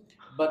malls,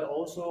 but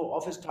also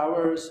office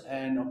towers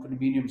and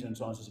condominiums and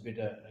so on. So it's a bit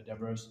a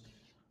diverse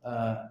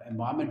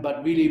environment,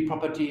 but really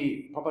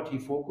property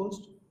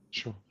focused.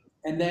 Sure.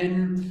 And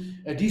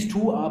then these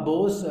 2 are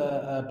both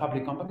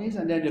public companies,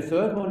 and then the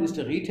third one is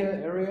the retail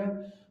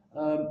area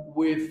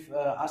with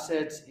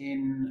assets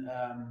in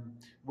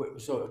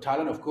so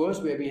Thailand, of course,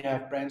 where we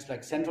have brands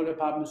like Central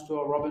Department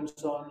Store,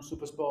 Robinson,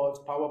 Supersports,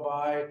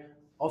 Powerbuy,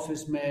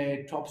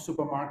 OfficeMate, Top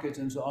Supermarkets,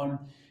 and so on.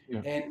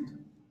 And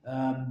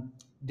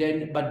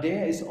but they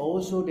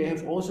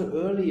have also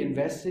early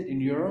invested in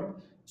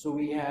Europe. So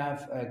we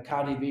have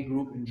KaDeWe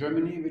Group in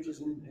Germany, which is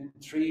in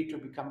 3 to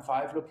become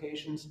 5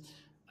 locations.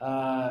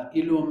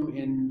 Illum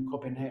in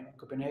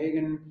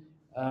Copenhagen,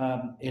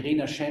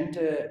 Irina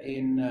Shente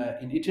in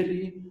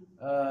Italy,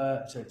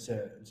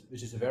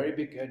 which is a very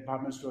big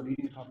department store,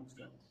 leading department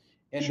store.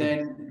 And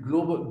then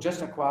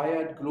just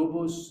acquired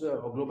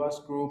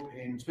Globus Group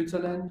in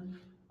Switzerland.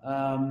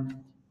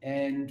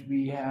 And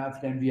we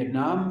have then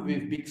Vietnam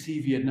with Big C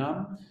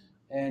Vietnam,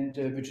 and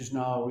which is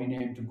now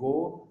renamed to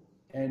Go.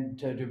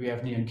 And we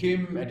have Nguyen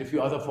Kim and a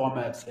few other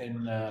formats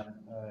in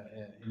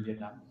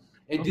Vietnam.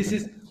 And this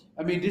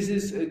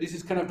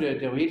is kind of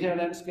the retail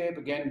landscape.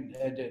 Again,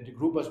 the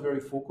group was very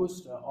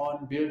focused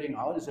on building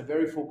out. It's a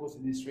very focused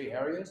in these 3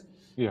 areas.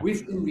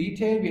 Within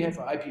retail, we have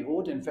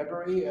IPO'd in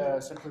February,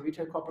 Central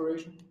Retail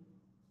Corporation.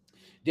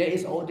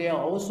 There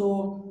are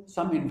also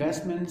some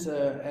investments,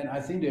 and I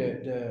think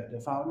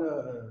the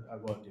founder,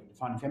 the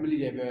founding family,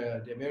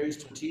 they're very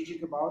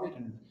strategic about it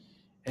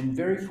and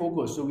very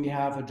focused. So we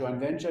have a joint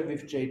venture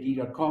with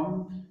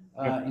JD.com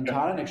in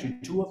Thailand, actually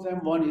 2 of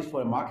them. One is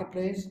for a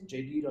marketplace,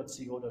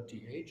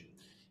 jd.co.th,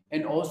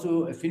 and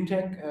also a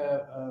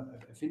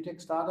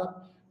fintech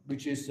startup,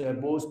 which is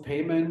both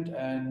payment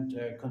and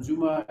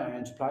consumer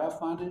and supplier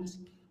finance,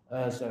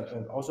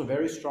 so also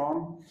very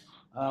strong.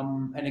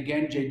 And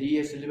again, JD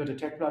has delivered a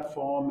tech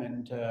platform,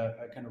 and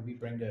kind of we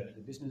bring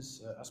the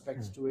business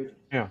aspects to it.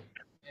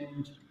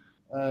 And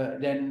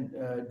then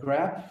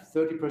Grab,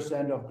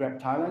 30% of Grab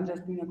Thailand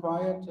has been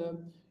acquired.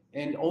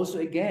 And also,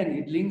 again,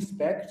 it links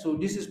back. So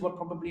this is what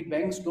probably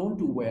banks don't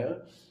do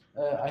well,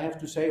 I have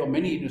to say, or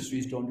many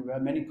industries don't do well,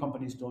 many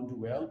companies don't do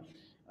well.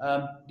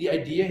 The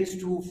idea is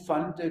to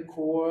fund the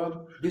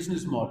core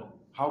business model.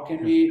 How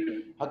can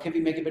we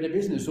make a better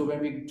business? So when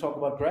we talk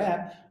about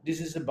Grab, this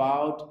is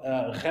about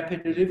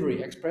rapid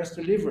delivery, express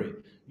delivery.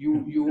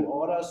 You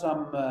order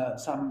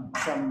some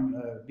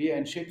beer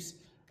and chips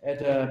at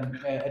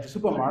the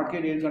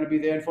supermarket, it's going to be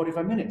there in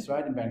 45 minutes,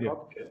 right, in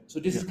Bangkok. So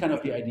this is kind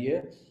of the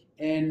idea.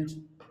 And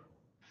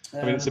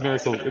I mean, it's a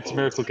miracle. It's a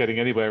miracle getting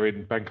anywhere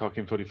in Bangkok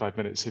in 45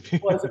 minutes. If you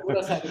it's a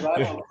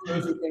driver.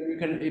 You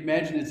can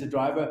imagine it's a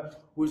driver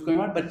who's going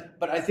on.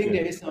 But I think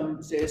there is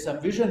some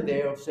vision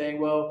there of saying,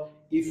 well,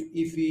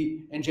 if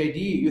we, and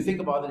JD, you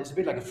think about it, it's a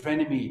bit like a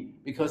frenemy,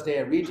 because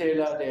they're a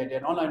retailer, they're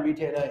an online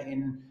retailer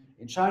in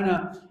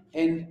China.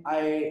 And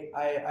I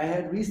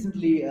had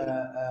recently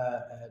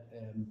a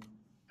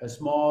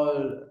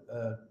small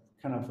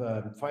kind of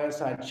a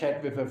fireside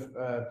chat with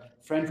a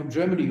friend from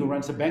Germany who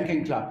runs a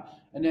banking club.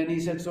 And then he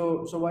said,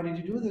 so why did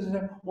you do this? I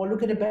said, well,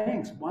 look at the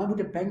banks. Why would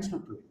the banks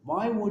not do it?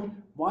 Why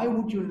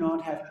would you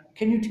not have,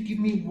 can you give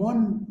me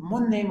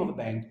one name of a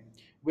bank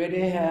where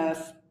they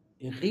have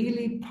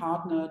really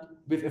partnered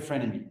with a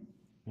frenemy?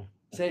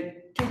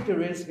 Said, took the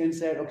risk and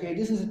said, okay,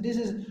 this is,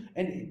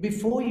 and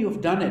before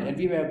you've done it, and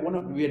we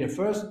were the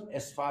first,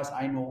 as far as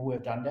I know, who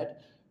have done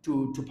that,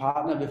 to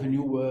partner with a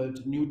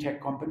new tech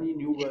company,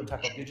 new world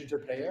type of digital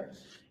player.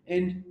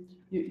 And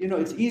you know,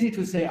 it's easy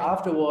to say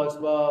afterwards,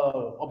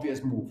 well,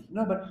 obvious move.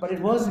 No, but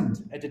it wasn't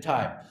at the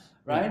time,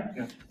 right?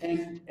 Yeah.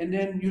 And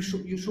then you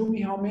show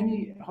me how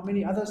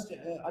many others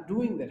are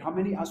doing that, how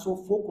many are so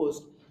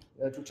focused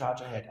to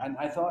charge ahead. And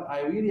I thought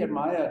I really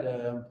admired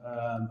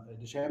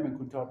the chairman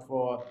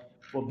Coulthard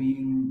for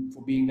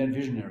being that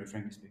visionary,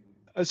 frankly speaking.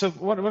 So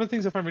one of the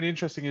things I find really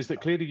interesting is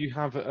that clearly you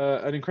have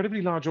an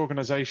incredibly large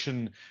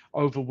organization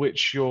over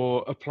which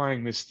you're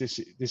applying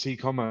this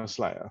e-commerce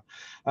layer.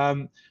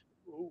 How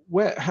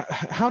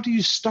do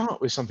you start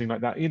with something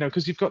like that? You know,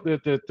 because you've got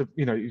the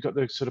you've got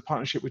the sort of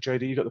partnership with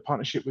JD, you've got the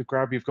partnership with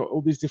Grab, you've got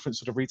all these different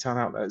sort of retail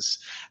outlets.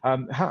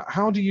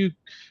 How do you,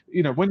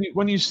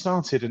 when you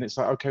started and it's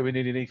like, okay, we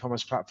need an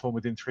e-commerce platform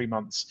within 3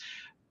 months.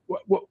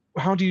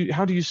 How do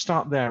you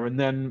start there, and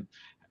then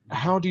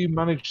how do you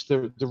manage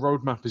the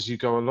roadmap as you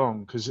go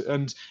along?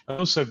 And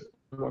also,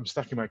 I'm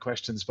stacking my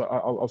questions, but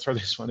I'll throw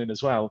this one in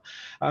as well.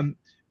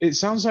 It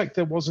sounds like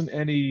there wasn't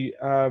any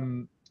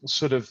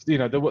sort of,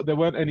 there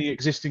weren't any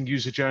existing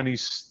user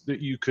journeys that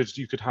you could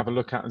have a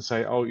look at and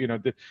say, oh,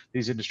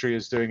 these industry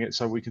is doing it,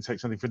 so we can take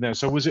something from there.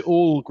 So was it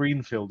all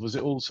greenfield? Was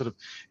it all sort of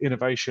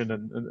innovation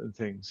and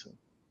things?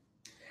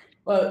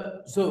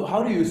 Well, so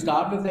how do you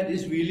start with that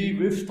is really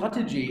with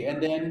strategy.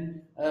 And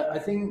then I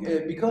think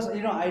because,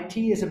 IT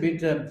is a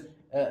bit, a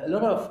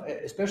lot of,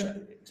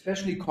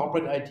 especially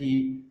corporate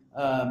IT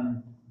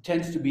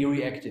tends to be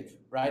reactive,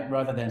 right,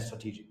 rather than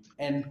strategic.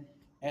 And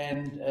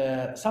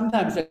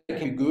sometimes that can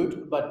be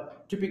good,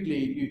 but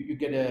typically you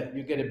get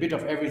a bit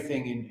of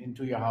everything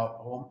into your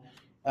home,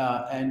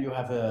 and you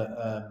have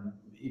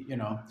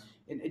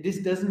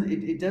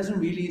it doesn't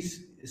really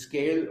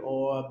scale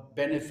or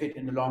benefit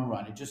in the long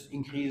run. It just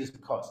increases the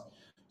cost.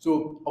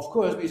 So of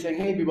course we're saying,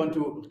 hey, we want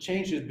to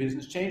change the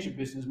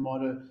business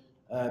model,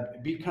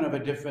 be kind of a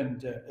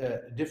different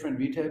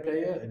retail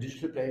player, a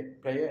digital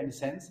player in a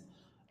sense.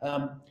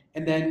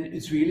 And then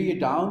it's really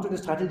down to the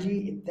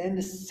strategy. And then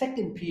the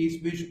second piece,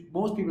 which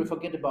most people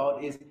forget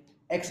about, is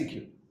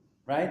execute,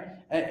 right?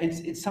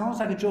 It sounds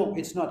like a joke.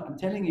 It's not. I'm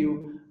telling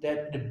you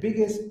that the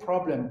biggest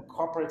problem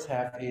corporates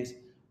have is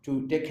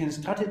they can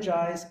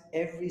strategize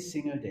every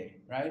single day,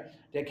 right?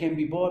 There can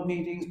be board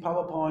meetings,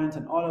 PowerPoints,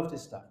 and all of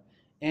this stuff.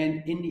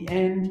 And in the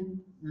end,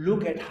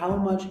 look at how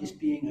much is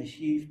being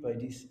achieved by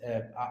these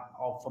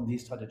from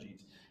these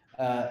strategies.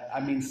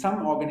 I mean,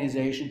 some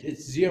organizations,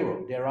 it's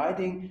zero. They're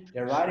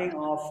writing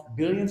off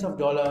billions of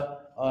dollars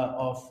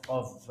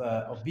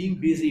of being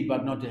busy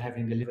but not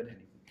having delivered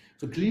anything.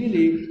 So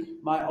clearly,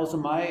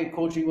 my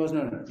coaching was,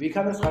 no, we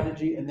cover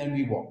strategy and then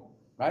we walk,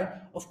 right?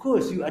 Of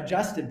course, you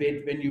adjust a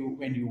bit when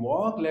you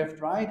walk left,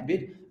 right, a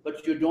bit,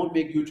 but you don't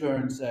make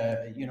U-turns,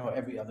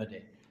 every other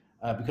day.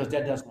 Because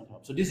that does not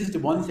help. So this is the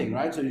one thing,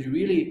 right? So you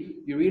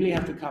really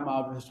have to come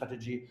out with a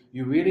strategy.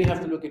 You really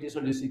have to look at this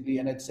holistically.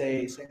 And I'd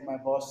say thank my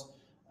boss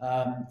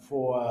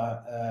for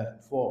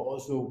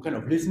also kind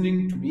of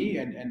listening to me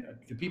and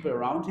the people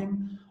around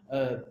him.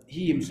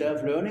 He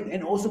himself learning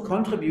and also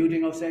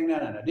contributing of saying,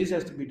 no, this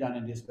has to be done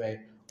in this way,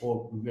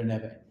 or we'll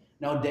never end.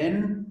 Now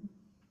then,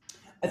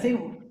 I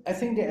think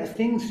there are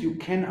things you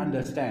can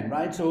understand,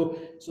 right? So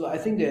I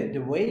think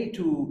the way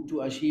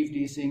to achieve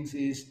these things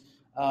is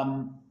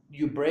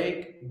you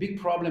break big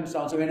problems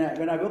down. So when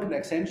I worked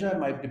at Accenture,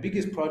 the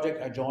biggest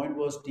project I joined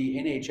was the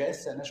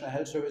NHS, the National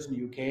Health Service in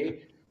the UK.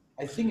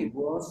 I think it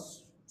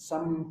was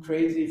some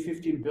crazy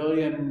 $15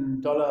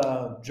 billion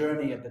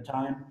journey at the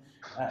time.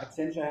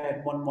 Accenture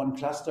had one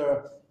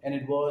cluster, and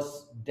it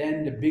was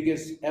then the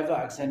biggest ever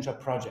Accenture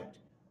project.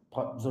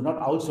 So not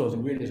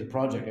outsourcing, really, as a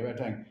project. They were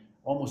talking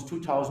almost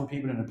 2,000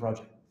 people in a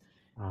project.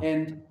 Wow.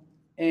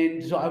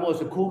 And so I was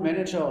the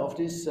co-manager of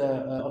this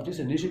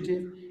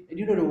initiative. And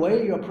the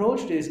way you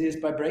approach this is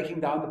by breaking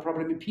down the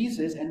problem in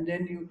pieces, and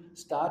then you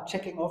start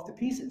checking off the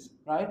pieces,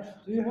 right?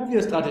 So you have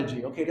your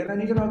strategy. Okay, then I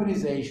need an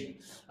organization.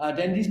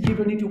 Then these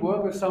people need to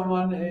work with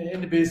someone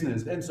in the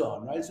business, and so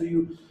on, right? So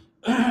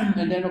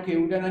and then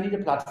okay, then I need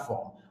a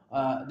platform.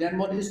 Then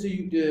what is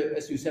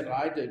as you said,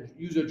 right, the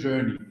user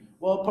journey?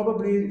 Well,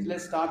 probably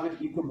let's start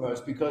with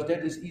e-commerce, because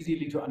that is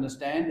easily to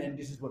understand, and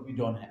this is what we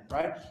don't have,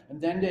 right?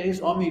 And then there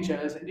is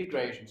omni-channel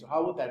integration. So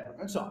how would that work,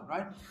 and so on,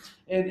 right?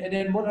 And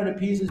then what are the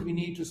pieces we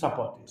need to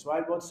support this,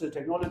 right? What's the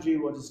technology?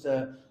 What is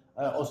the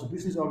also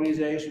business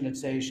organization?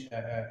 Let's say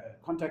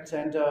contact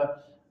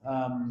center.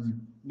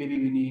 Maybe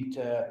we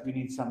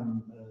need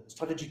some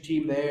strategy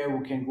team there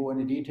who can go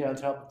into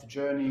details, help with the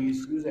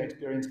journeys, user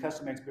experience,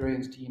 customer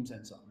experience teams,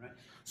 and so on. Right.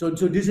 So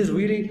this is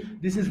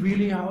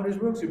really how this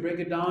works. You break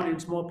it down in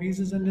small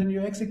pieces and then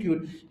you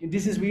execute. And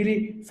this is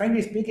really,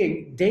 frankly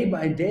speaking, day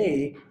by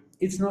day.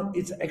 It's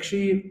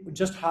actually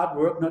just hard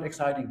work, not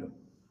exciting though.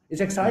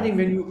 It's exciting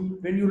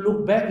when you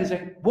look back and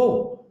say,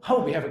 whoa, how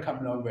we have come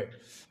a long way,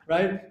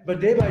 right?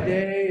 But day by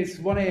day, it's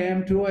 1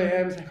 a.m., 2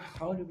 a.m. It's like,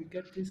 how do we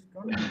get this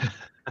done?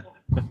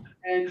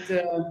 And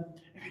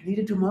we need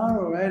it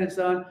tomorrow, right? And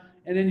so on.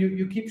 And then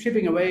you keep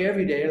chipping away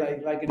every day,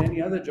 like in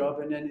any other job.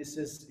 And then it's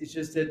just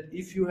that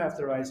if you have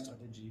the right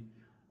strategy,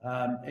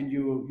 and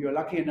you're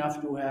lucky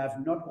enough to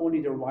have not only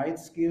the right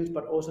skills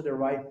but also the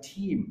right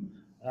team,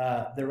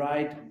 the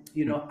right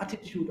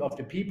attitude of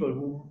the people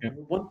who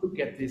want to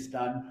get this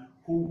done,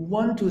 who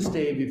want to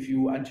stay with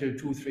you until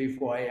 2, 3,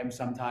 4 a.m.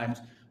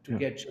 sometimes to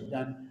get shit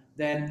done,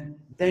 then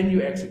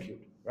you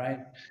execute,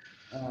 right?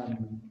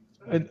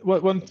 And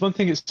one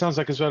thing it sounds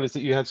like as well is that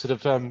you had sort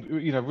of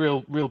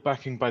real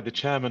backing by the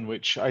chairman,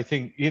 which I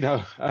think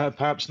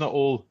perhaps not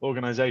all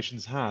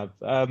organizations have.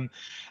 And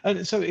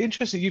so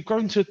interesting, you've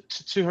grown to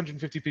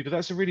 250 people.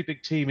 That's a really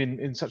big team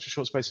in such a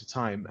short space of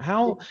time.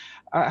 How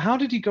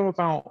did you go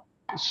about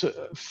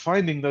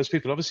finding those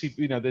people? Obviously,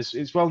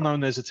 it's well known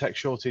there's a tech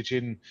shortage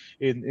in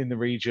the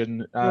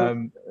region.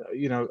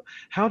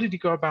 How did you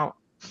go about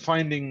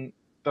finding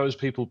those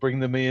people, bring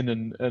them in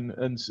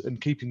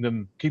and keeping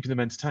them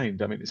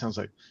entertained? I mean, it sounds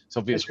like it's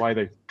obvious why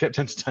they kept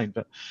entertained,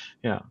 but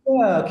yeah.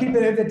 Keep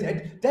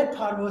it. That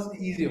part was the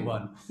easier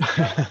one.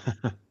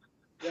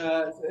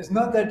 It's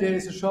not that there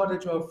is a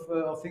shortage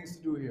of things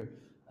to do here.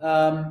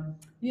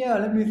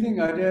 Let me think.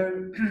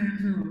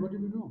 What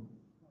did we do?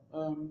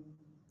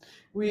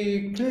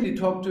 We clearly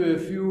talked to a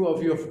few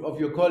of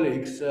your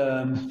colleagues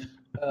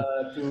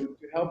to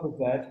help with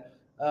that.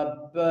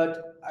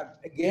 But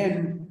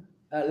again,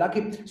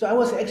 lucky. So I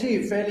was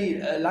actually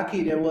fairly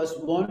lucky. There was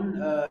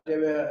there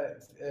were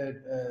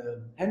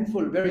a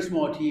handful, very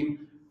small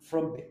team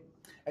from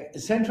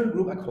Central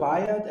Group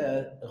acquired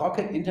a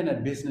rocket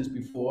internet business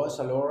before,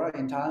 Salora,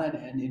 in Thailand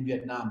and in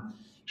Vietnam.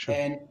 Sure.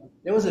 And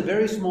there was a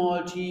very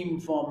small team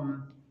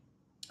from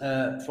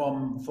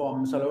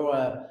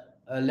Salora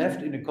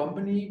left in the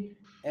company,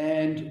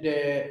 and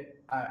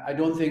I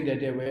don't think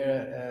that they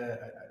were.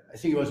 I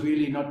think it was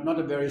really not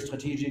a very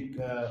strategic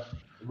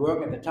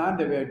work at the time.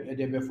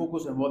 They were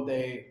focused on what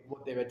they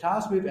were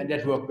tasked with, and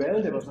that worked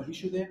well. There was no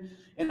issue there.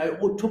 And I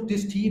took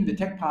this team, the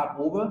tech part,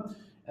 over,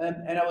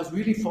 and I was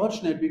really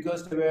fortunate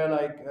because there were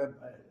like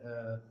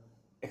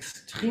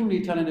extremely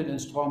talented and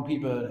strong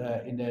people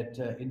in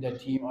that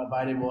team.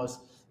 Albeit it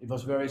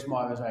was very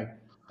small. It was like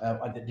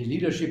the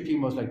leadership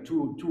team was like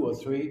two or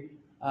three.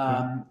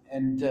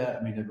 And I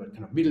mean, they were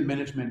kind of middle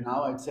management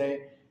now, I'd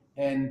say,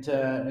 and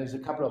there's a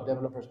couple of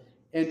developers,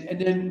 and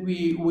then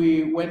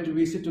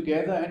we sit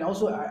together, and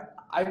also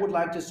I would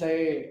like to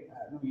say,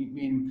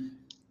 we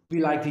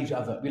liked each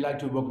other, we like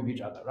to work with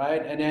each other,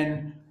 right? And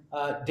then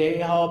they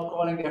help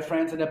calling their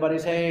friends and their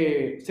buddies,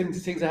 hey,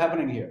 things are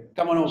happening here,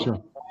 come on over.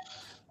 Sure.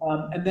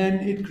 And then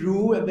it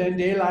grew, and then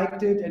they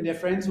liked it, and their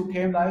friends who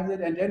came liked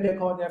it, and then they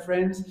called their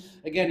friends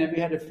again, and we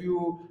had a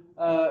few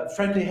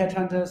friendly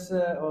headhunters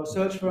or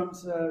search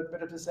firms,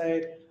 better to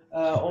say,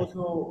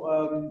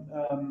 also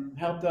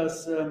helped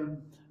us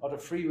out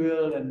of free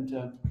will and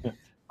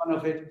fun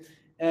of it.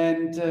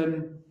 And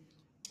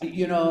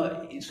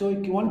so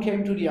one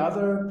came to the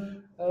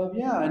other,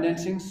 and then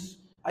things.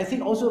 I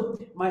think also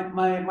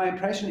my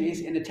impression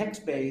is in the tech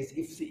space,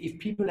 if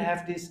people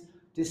have this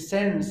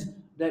sense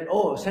that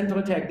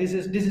Central Tech, this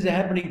is a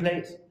happening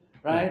place,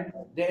 right?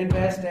 Yeah. They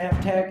invest, they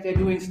have tech, they're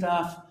doing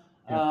stuff.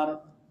 Yeah.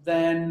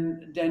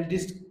 Then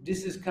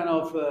this is kind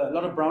of a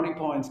lot of brownie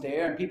points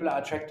there, and people are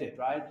attracted,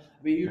 right?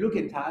 I mean, you look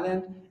in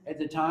Thailand at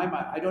the time.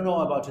 I don't know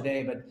about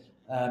today, but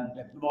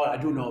well, I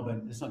do know,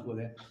 but let's not go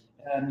there.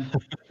 I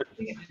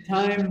think at the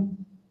time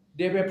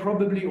there were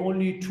probably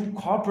only 2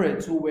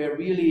 corporates who were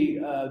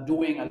really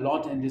doing a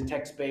lot in this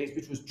tech space,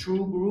 which was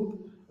True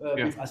Group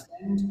with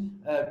Ascend.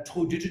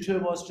 True Digital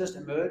was just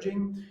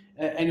emerging,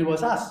 and it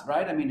was us,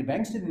 right? I mean, the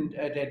banks they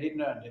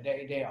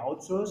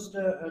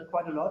outsourced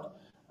quite a lot.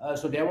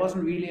 So there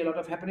wasn't really a lot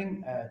of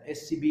happening.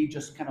 SCB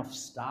just kind of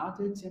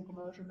started, Siem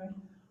Commercial Bank,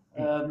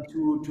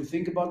 to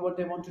think about what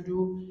they want to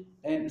do.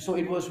 And so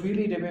it was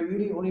really, there were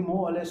really only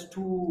more or less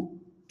two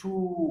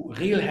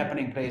real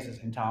happening places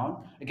in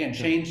town. Again,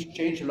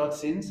 changed a lot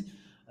since.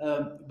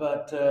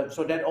 But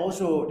so that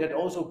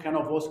also kind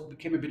of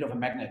became a bit of a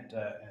magnet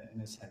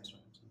in a sense.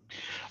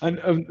 Right?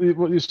 And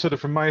what you sort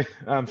of from my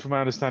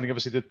understanding,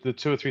 obviously the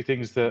 2 or 3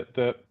 things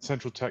that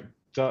Central Tech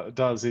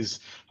does is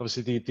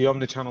obviously the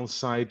omnichannel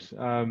side,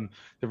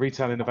 the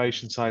retail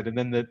innovation side, and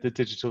then the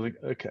digital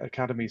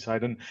academy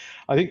side. And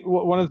I think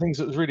one of the things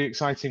that was really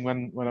exciting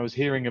when I was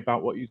hearing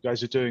about what you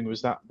guys are doing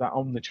was that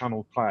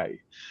omnichannel play.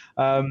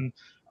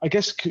 I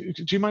guess, do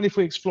you mind if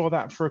we explore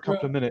that for a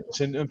couple of minutes,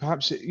 and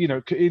perhaps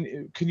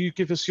can you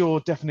give us your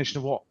definition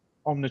of what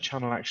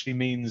omnichannel actually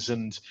means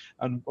and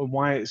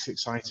why it's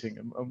exciting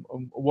and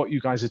what you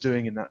guys are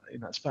doing in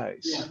that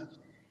space? Yeah.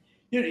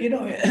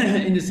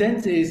 In the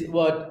sense is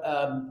what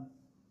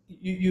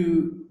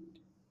you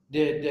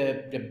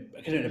the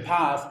kind of the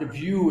path, the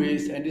view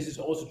is, and this is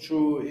also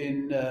true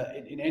in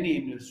any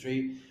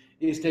industry,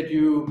 is that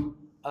you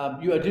are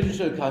a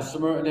digital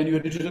customer, and then you're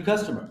a digital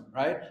customer,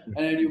 right? And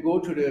then you go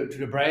to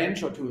the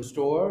branch or to a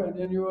store, and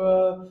then you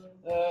are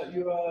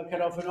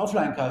kind of an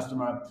offline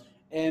customer,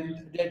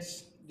 and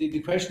that's the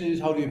question is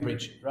how do you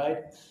bridge it, right?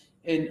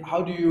 And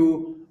how do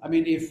you? I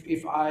mean,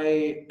 if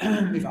I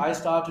if I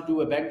start to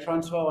do a bank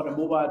transfer on a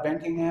mobile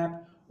banking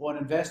app or an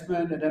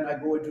investment, and then I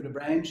go into the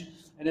branch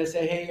and they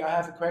say, hey, I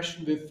have a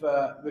question with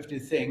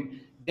this thing,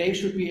 they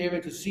should be able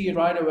to see it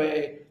right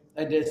away.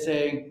 And they're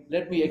saying,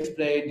 let me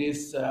explain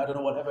this, I don't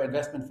know, whatever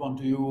investment fund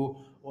to you,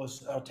 or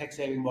tax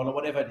saving model,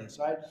 whatever it is,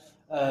 right?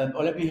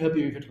 Or let me help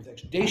you with a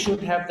transaction. They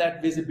should have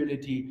that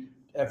visibility,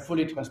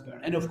 fully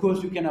transparent. And of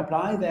course, you can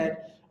apply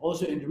that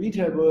also in the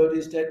retail world,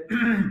 is that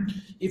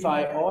if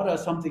I order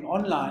something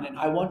online and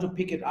I want to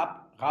pick it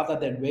up rather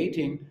than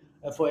waiting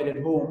for it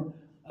at home,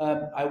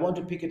 I want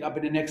to pick it up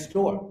in the next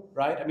store,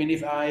 right? I mean,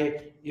 if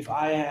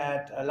I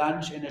had a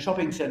lunch in a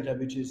shopping center,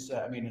 which is,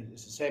 I mean,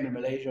 it's the same in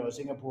Malaysia or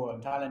Singapore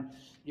and Thailand.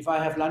 If I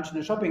have lunch in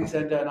a shopping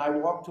center and I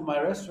walk to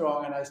my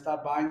restaurant and I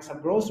start buying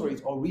some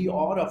groceries or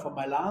reorder from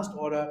my last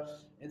order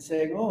and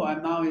saying, oh,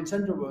 I'm now in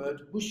Central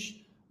World, whoosh,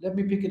 let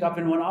me pick it up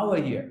in 1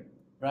 hour here,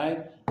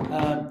 right?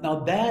 Now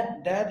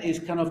that is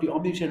kind of the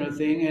omnichannel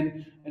thing,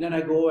 and then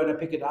I go and I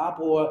pick it up,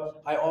 or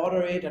I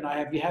order it, and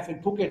we have in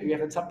Phuket, we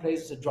have in some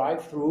places a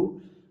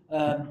drive-through.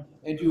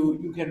 And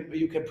you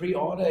can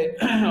pre-order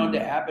it on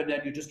the app, and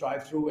then you just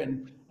drive through,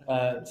 and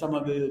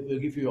someone will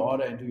give you your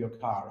order into your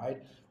car,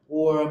 right?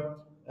 Or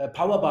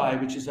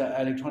Powerbuy, which is an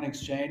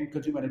electronics chain,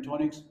 consumer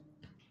electronics.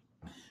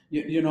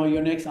 You know,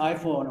 your next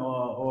iPhone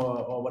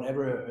or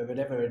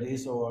whatever it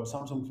is, or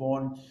Samsung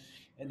phone,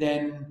 and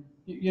then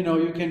you know,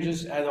 you can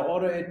just either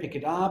order it, pick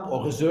it up,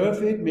 or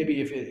reserve it.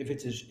 Maybe if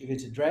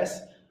it's a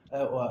dress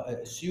or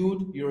a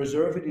suit, you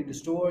reserve it in the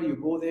store. You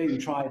go there, you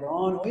try it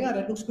on. Oh yeah,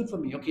 that looks good for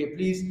me. Okay,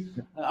 please,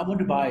 I want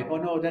to buy it. Oh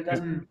no, that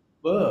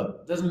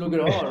doesn't look at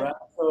all, right?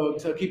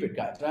 So keep it,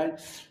 guys, right?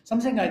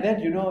 Something like that.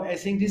 You know, I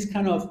think this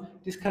kind of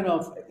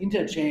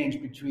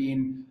interchange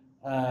between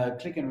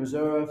click and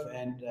reserve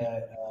and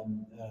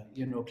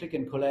you know, click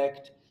and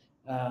collect.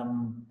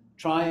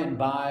 Try and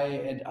buy,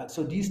 and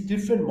so these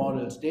different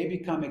models, they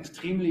become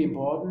extremely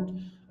important.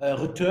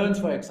 Returns,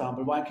 for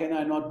example, why can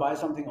I not buy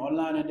something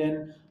online and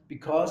then,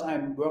 because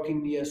I'm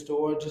working near a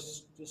store,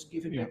 just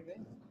give it back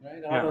then,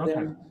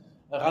 right?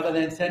 Rather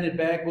than send it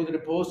back, go to the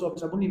post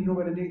office. I wouldn't even know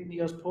where the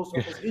nearest post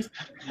office is.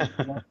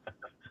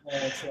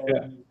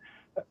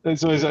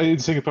 There's always, in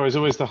Singapore, there's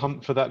always the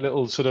hunt for that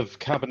little sort of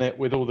cabinet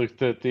with all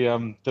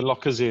the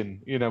lockers in,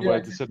 you know,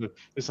 where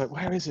it's like,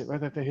 where is it? Where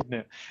have they hidden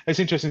it? It's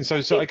interesting.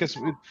 So I guess.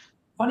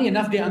 Funny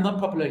enough, they are not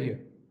popular here.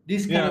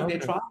 This kind of, they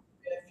try,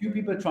 a few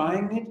people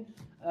trying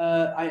it.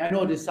 I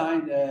know they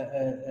signed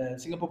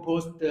Singapore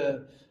Post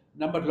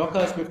numbered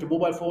lockers with the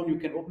mobile phone. You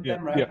can open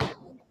them, right?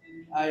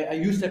 I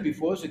used that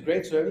before. It's a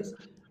great service,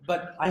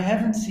 but I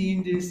haven't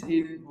seen this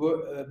in.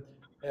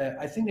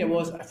 I think there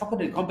was, I forgot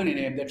the company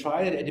name. They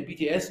tried it at the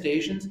BTS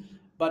stations,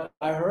 but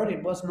I heard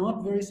it was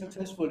not very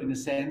successful in the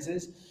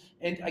senses.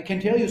 And I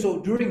can tell you, so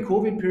during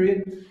COVID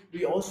period,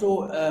 we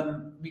also,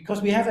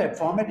 because we have a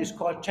format, it's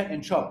called Chat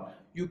and Shop.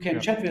 You can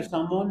chat with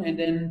someone, and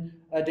then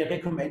they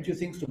recommend you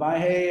things to buy.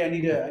 Hey, I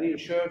need a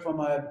shirt for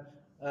my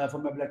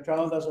black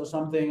trousers or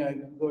something.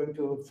 I'm going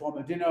to a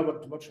formal dinner.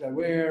 What should I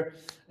wear?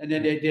 And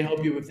then they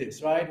help you with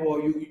this, right?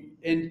 Or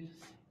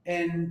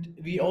and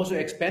we also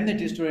expanded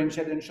this during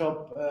Chat and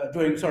Shop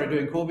during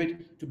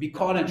COVID to be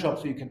Call and Shop,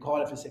 so you can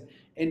call everything.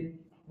 And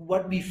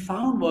what we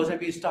found was that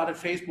we started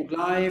Facebook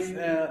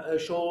Live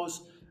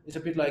shows. It's a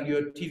bit like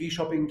your TV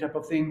shopping type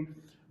of thing,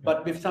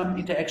 but with some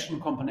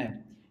interaction component.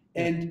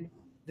 And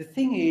the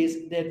thing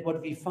is that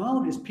what we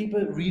found is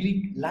people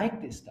really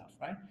like this stuff,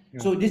 right?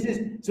 So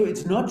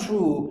it's not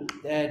true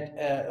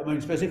that I mean,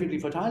 specifically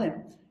for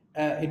Thailand,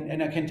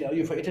 and I can tell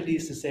you for Italy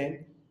it's the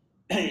same.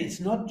 It's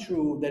not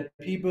true that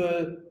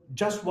people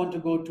just want to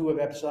go to a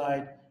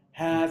website,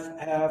 have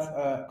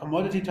a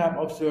commodity type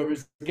of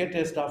service, get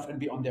their stuff, and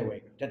be on their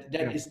way.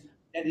 That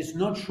is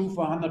not true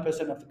for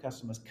 100% of the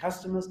customers.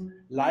 Customers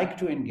like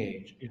to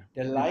engage.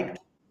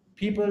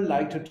 People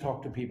like to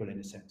talk to people, in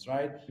a sense,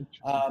 right?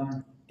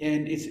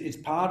 And it's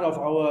part of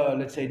our,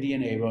 let's say,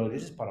 DNA. Well,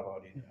 this is part of our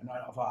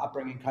DNA, of our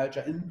upbringing,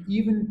 culture, and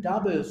even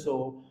double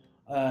so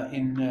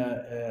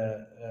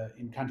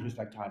in countries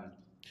like Thailand.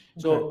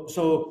 So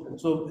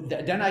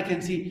then I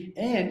can see,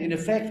 and in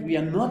effect, we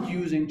are not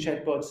using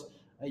chatbots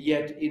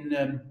yet in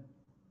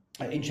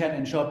Chat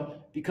and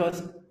Shop,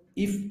 because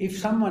if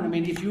someone, I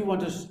mean, if you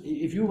want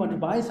to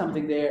buy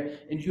something there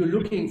and you're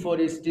looking for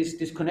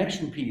this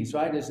connection piece,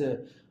 right, as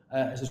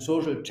a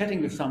social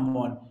chatting with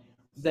someone,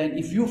 then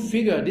if you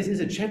figure this is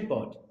a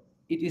chatbot,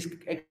 it is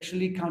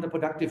actually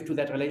counterproductive to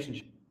that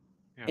relationship.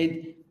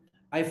 And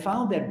I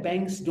found that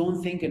banks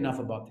don't think enough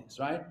about this,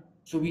 right?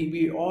 So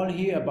we all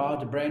hear about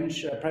the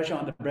branch pressure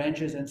on the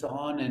branches and so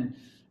on,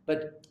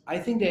 But I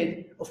think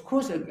that, of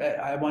course,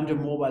 I want a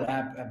mobile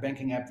app, a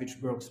banking app which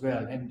works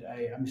well, and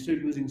I'm still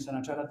using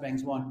Standard Chartered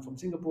Bank's one from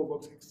Singapore,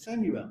 works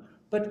extremely well.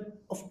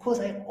 But of course,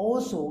 I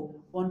also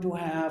want to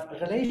have a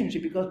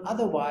relationship, because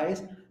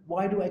otherwise,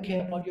 why do I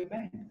care about your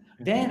bank?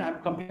 Then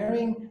I'm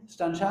comparing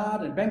Standard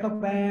Chartered and Bangkok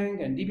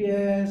Bank and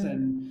DBS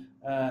and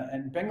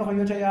Bank of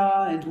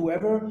Ayutthaya and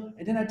whoever,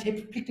 and then I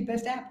pick the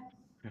best app,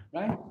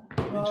 right?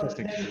 Well,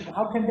 Interesting. then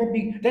how can that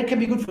be? That can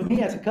be good for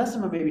me as a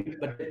customer, maybe,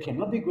 but it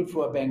cannot be good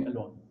for a bank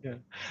alone. Yeah,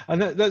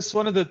 and that's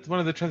one of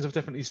the trends I've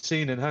definitely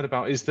seen and heard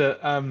about, is that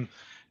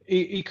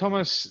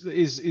e-commerce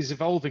is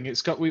evolving.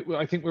 It's got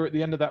I think we're at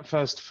the end of that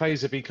first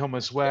phase of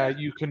e-commerce where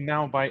you can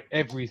now buy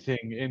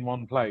everything in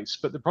one place.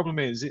 But the problem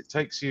is it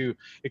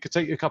could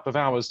take you a couple of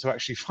hours to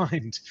actually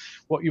find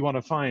what you want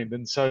to find.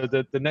 And so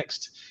the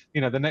next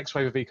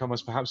wave of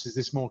e-commerce perhaps is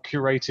this more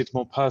curated,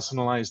 more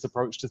personalized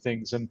approach to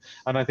things. And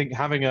I think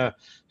having a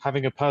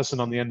person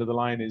on the end of the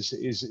line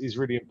is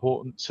really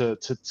important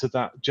to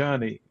that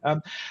journey.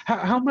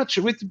 How much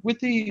with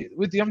the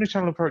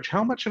omnichannel approach,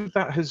 how much of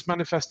that has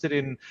manifested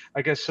in,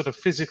 I guess, sort of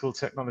physical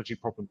technology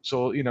problems,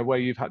 or where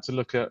you've had to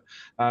look at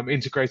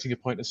integrating your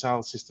point of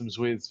sale systems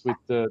with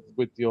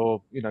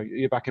your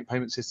your back-end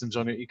payment systems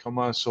on your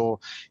e-commerce, or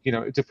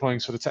deploying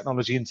sort of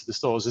technology into the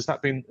stores? Has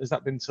that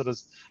been sort of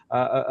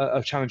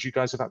a challenge you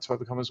guys have had to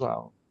overcome as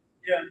well?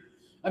 Yeah,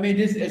 I mean,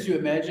 this, as you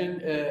imagine,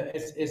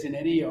 as in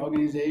any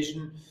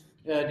organization,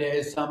 there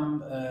is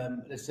some,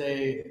 let's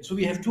say, so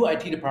we have two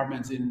IT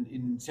departments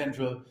in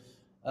Central.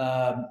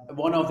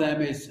 One of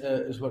them is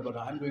what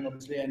I'm doing,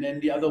 obviously, and then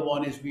the other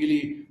one is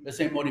really, let's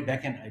say, more the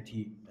backend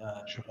IT,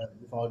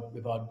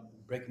 without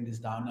breaking this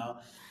down now.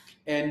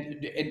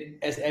 And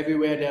as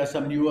everywhere, there are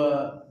some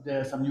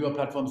newer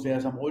platforms, there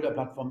are some older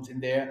platforms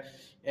in there,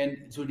 and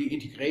so the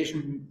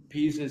integration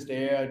pieces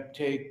there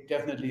take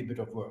definitely a bit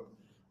of work.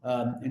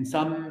 In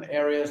some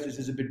areas, this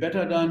is a bit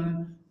better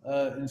done.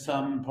 In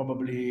some,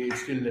 probably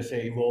it's still, let's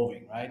say,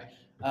 evolving, right?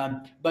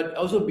 But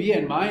also bear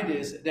in mind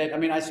is that, I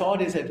mean, I saw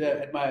this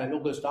at my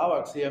local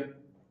Starbucks here.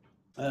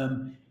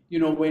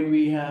 When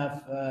we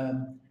have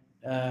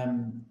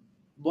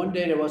one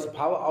day there was a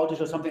power outage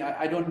or something.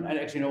 I don't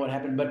actually know what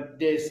happened, but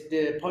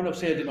the point of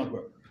sale did not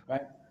work,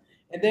 right?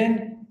 And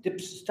then the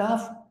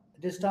staff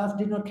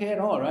did not care at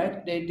all,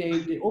 right?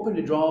 They opened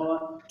the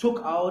drawer,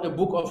 took out a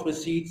book of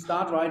receipts,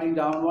 start writing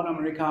down one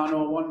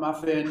Americano, one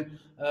muffin,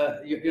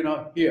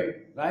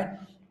 here, right?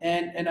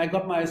 And I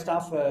got my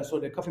stuff, so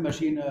the coffee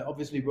machine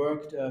obviously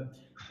worked,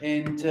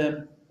 and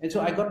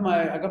so I got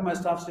my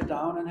stuff, sit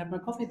down and have my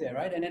coffee there,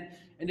 right?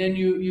 And then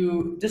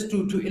you just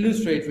to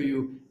illustrate for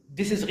you,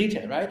 this is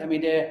retail, right? I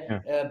mean,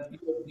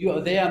 you are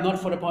there not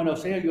for the point of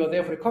sale, you are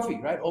there for the coffee,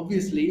 right?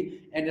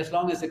 Obviously, and as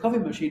long as the coffee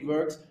machine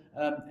works,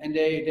 and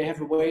they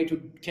have a way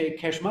to take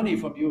cash money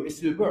from you, it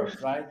still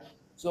works, right?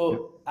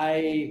 So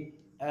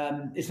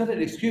it's not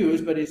an excuse,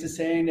 but it's a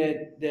saying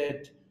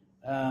that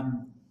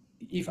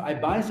if I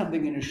buy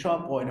something in a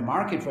shop or in a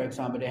market, for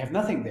example, they have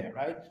nothing there,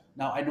 right?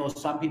 Now, I know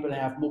some people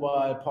have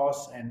mobile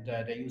POS and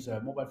they use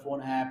a mobile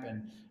phone app,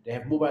 and they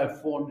have mobile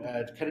phone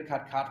credit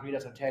card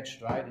readers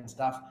attached, right, and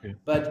stuff. Yeah.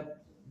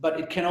 But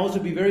it can also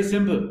be very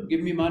simple. Give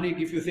me money,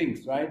 give you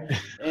things, right?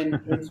 And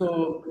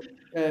so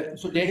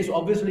there is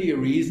obviously a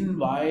reason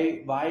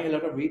why a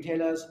lot of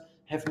retailers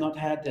have not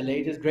had the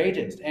latest,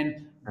 greatest.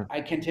 And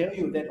I can tell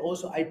you that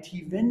also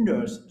IT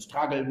vendors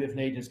struggle with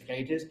latest,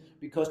 greatest,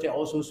 because they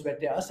also sweat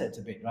their assets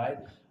a bit, right?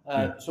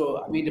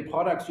 So, I mean, the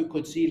products you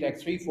could see like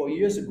 3-4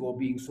 years ago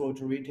being sold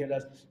to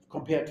retailers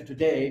compared to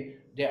today,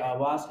 they are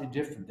vastly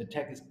different. The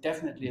tech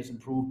definitely has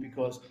improved,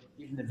 because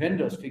even the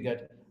vendors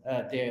figured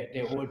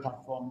their old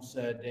platforms,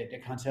 they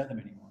can't sell them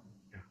anymore.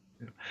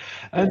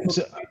 And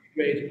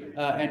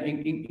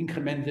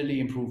incrementally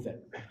improve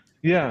that.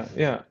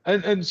 Yeah,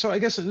 and so I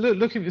guess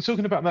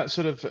talking about that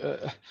sort of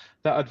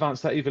that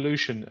advance, that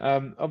evolution.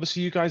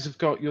 Obviously, you guys have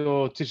got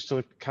your digital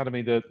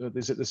academy.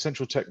 Is it the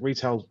Central Tech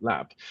Retail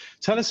Lab?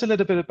 Tell us a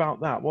little bit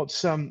about that. What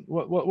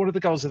are the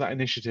goals of that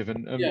initiative,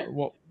 and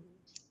what?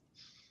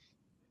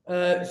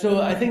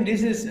 So I think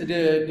this is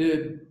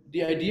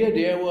the idea.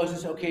 There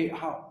was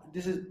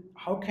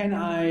how can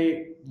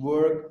I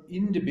work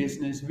in the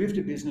business with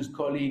the business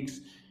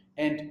colleagues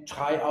and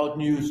try out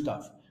new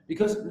stuff.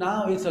 Because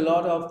now it's a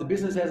lot of the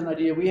business has an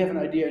idea, we have an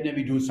idea, and then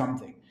we do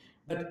something.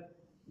 But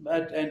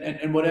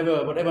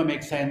whatever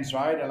makes sense,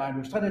 right? Aligned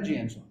with strategy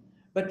and so on.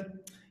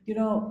 But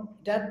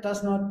that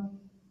does not.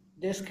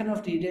 There's kind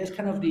of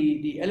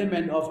the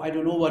element of I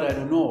don't know what I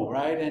don't know,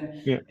 right?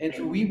 And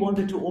so we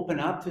wanted to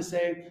open up to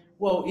say,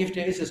 well, if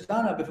there is a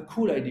startup with a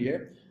cool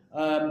idea,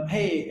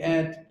 hey,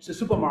 at the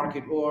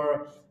supermarket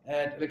or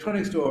at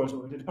electronic stores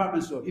or the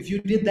department store, if you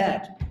did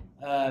that.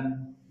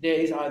 There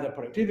is either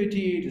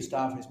productivity, the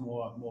staff is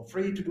more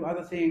free to do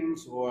other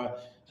things, or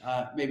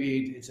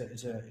maybe it's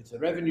a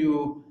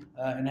revenue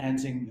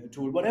enhancing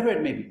tool, whatever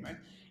it may be, right?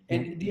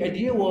 And the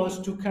idea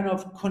was to kind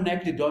of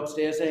connect the dots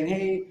there, saying,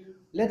 hey,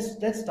 let's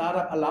start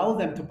up, allow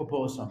them to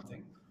propose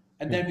something,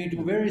 and then we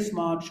do very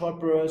smart short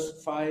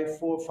bursts,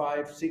 4,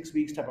 5, 6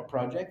 weeks type of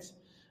projects,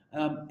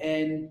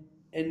 and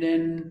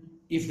then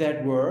if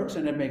that works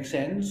and it makes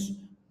sense,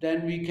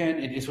 then we can,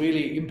 it is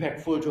really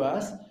impactful to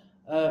us,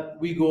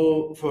 we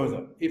go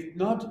further. If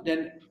not,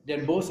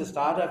 then both the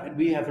startup and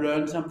we have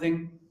learned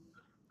something.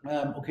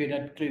 Okay,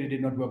 that clearly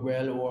did not work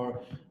well,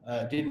 or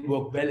didn't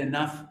work well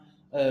enough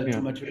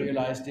to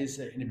materialize this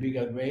in a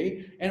bigger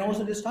way. And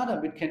also the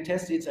startup, it can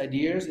test its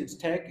ideas, its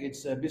tech,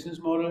 its business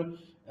model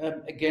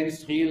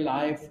against real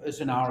life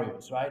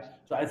scenarios, right?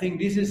 So I think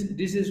this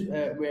is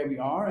where we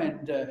are.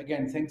 And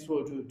again,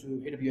 thankful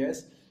to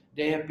AWS.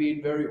 They have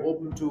been very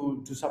open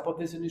to support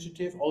this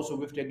initiative, also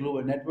with their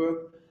global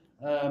network,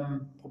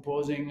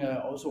 proposing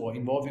also or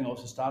involving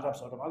also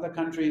startups out of other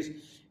countries.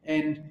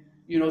 And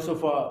so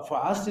for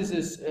us, this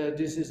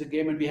is a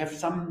game, and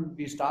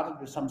we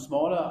started with some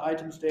smaller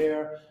items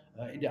there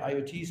in the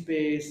IoT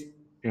space,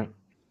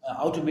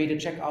 automated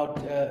checkout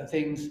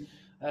things,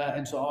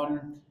 and so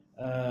on,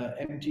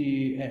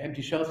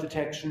 empty shelf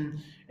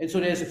detection. And so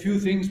there's a few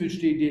things which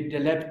the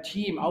lab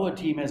team, our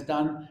team, has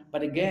done,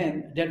 but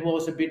again, that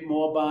was a bit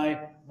more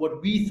by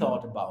what we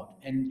thought about,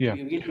 and we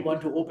really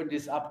want to open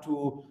this up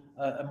to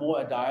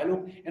a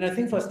dialogue. And I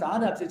think for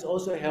startups, it's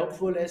also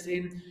helpful, as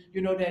in,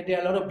 there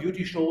are a lot of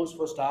beauty shows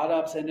for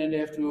startups, and then they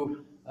have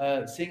to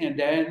sing and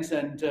dance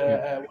and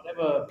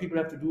whatever people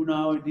have to do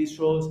now in these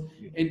shows.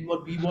 And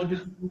what we wanted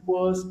to do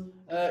was,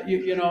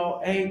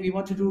 hey, we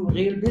want to do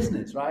real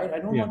business, right? I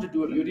don't want to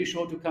do a beauty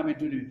show to come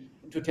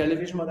into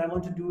television. What I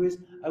want to do is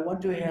I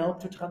want to help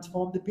to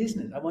transform the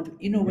business. I want to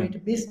innovate the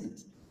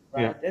business,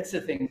 right? That's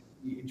the thing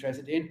we're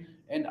interested in.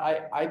 And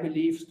I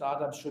believe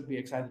startups should be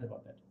excited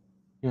about that.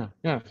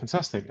 Yeah,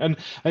 fantastic. And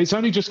it's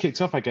only just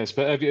kicked off, I guess.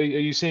 But are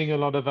you seeing a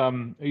lot of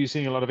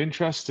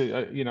interest?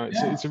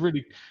 It's a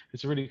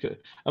really good.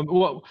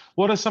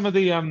 What are some of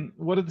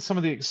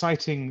the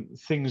exciting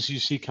things you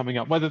see coming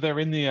up? Whether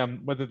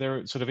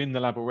they're sort of in the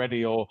lab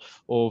already, or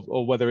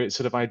whether it's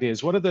sort of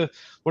ideas. What are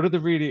the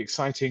really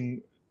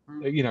exciting,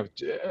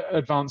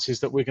 advances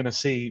that we're going to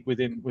see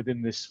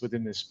within this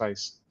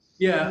space?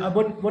 Yeah,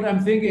 what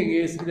I'm thinking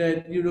is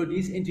that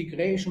these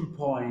integration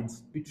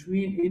points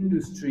between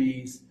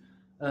industries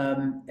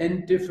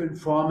and different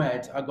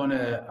formats are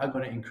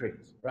gonna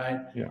increase,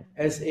 right? Yeah.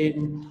 As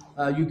in,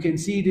 you can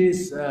see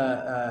this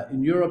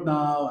in Europe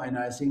now, and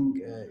I think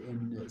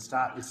it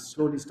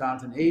slowly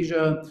starts in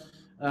Asia.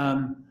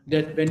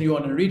 That when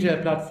you're on a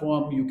retail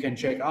platform, you can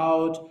check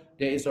out.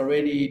 There's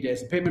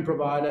a payment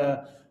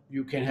provider.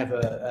 You can have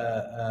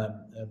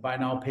a buy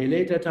now, pay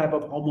later type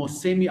of almost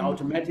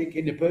semi-automatic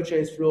in the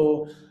purchase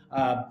flow.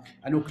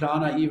 I know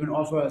Klarna even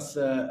offers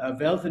a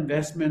wealth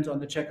investment on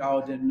the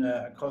checkout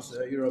across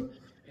Europe.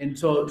 And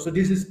so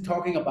this is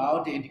talking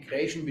about the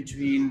integration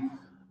between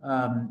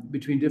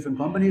different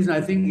companies. And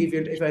I think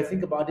if I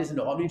think about this in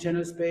the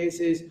omnichannel space,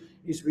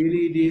 is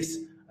really this.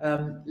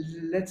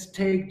 Let's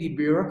take the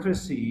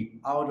bureaucracy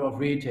out of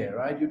retail,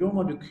 right? You don't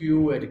want to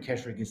queue at the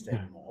cash register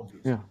anymore,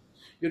 obviously.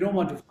 You don't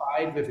want to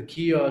fight with a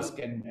kiosk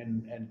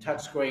and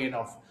touch screen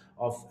of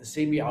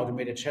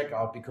semi-automated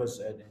checkout because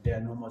there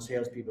are no more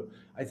salespeople.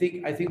 I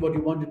think what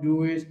you want to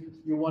do is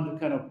you want to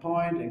kind of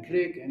point and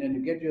click, and then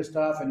you get your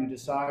stuff and you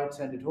decide,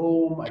 send it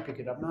home, I pick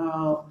it up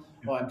now,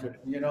 or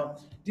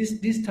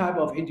this type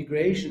of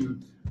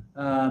integration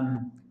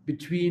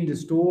between the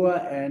store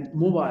and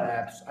mobile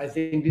apps. I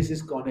think this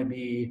is going to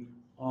be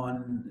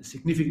on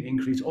significant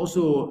increase.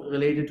 Also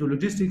related to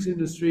logistics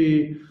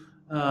industry.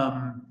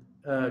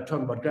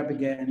 Talk about Grab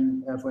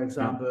again, for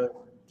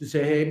example, to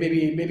say, hey,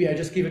 maybe I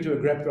just give it to a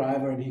Grab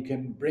driver and he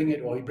can bring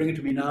it, or he bring it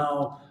to me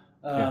now.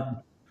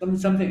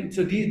 Something.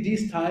 So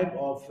these type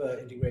of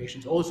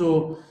integrations.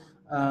 Also,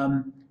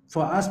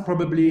 for us,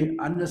 probably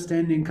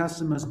understanding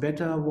customers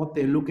better, what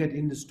they look at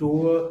in the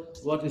store,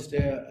 what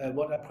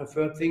are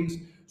preferred things.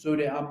 So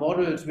there are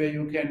models where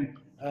you can,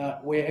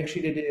 where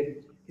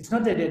actually it's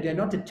not that they're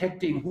not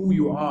detecting who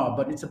you are,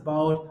 but it's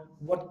about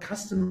what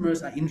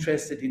customers are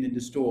interested in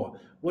the store.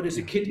 What is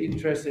a kid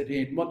interested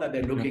in? What are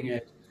they looking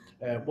at?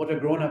 What are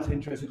grown-ups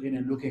interested in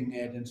and looking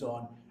at, and so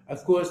on.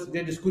 Of course,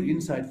 that is good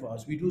insight for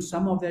us. We do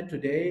some of that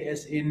today,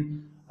 as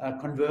in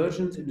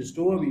conversions in the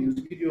store. We use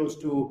videos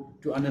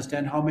to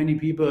understand how many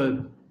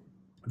people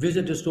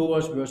visit the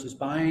stores versus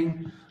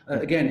buying.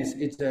 Again,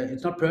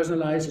 it's not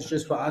personalized. It's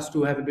just for us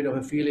to have a bit of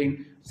a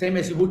feeling, same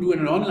as you would do in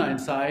an online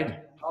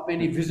site, how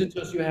many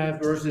visitors you have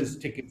versus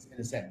tickets,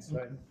 in a sense,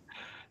 right?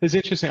 It's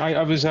interesting.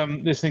 I was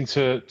listening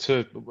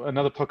to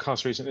another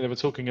podcast recently. They were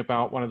talking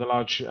about one of the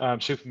large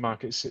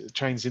supermarkets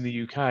chains in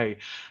the UK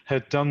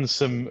had done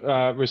some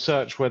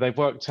research where they've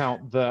worked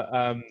out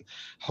that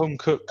home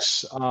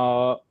cooks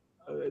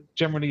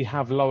generally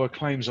have lower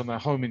claims on their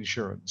home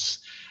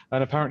insurance.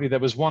 And apparently there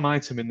was one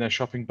item in their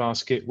shopping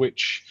basket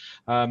which,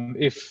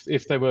 if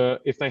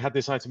they had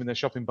this item in their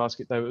shopping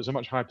basket, there was a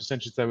much higher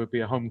percentage there would be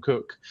a home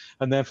cook,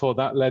 and therefore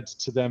that led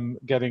to them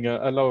getting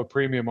a lower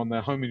premium on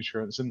their home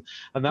insurance. And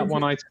that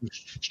one item,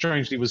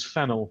 strangely, was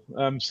fennel.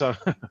 So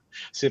I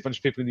see a bunch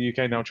of people in the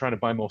UK now trying to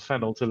buy more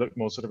fennel to look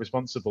more sort of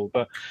responsible.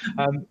 But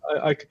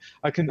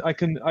I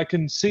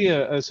can see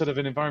a sort of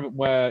an environment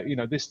where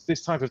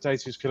this type of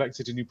data is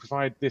collected, and you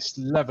provide this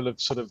level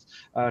of sort of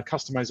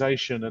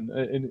customization and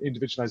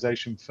individualization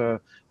digitization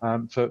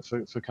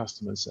for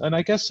customers. And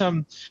I guess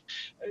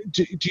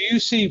do you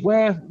see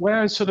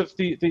where sort of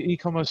the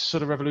e-commerce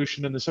sort of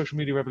revolution and the social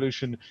media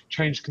revolution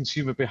changed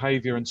consumer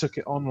behavior and took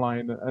it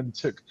online and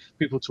took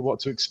people to what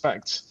to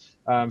expect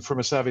from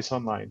a service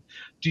online?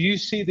 Do you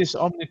see this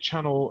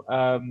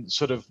omni-channel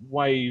sort of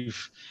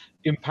wave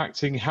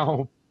impacting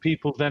how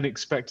people then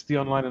expect the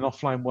online and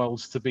offline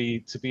worlds to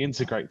be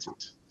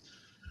integrated?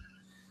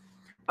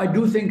 I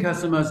do think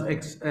customers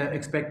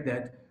expect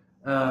that,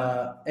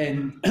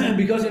 and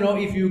because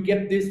if you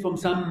get this from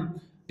some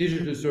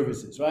digital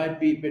services, right?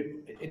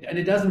 And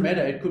it doesn't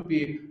matter. It could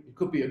be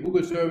a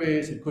Google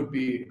service. It could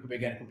be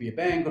a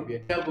bank. Could be a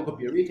telco. Could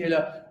be a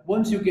retailer.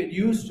 Once you get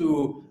used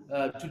to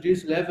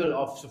this level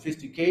of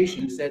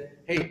sophistication, that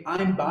hey,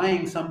 I'm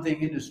buying something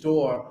in the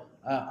store.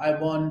 I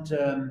want,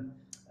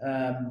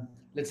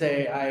 let's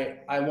say,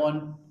 I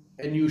want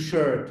a new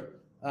shirt.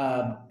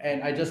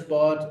 And I just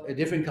bought a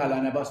different color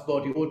and I just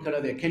bought the old color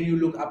there. Can you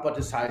look up what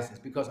the size is?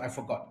 Because I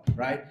forgot,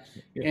 right?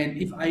 Yeah.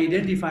 And if I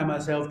identify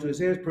myself to a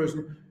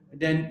salesperson,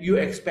 then you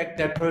expect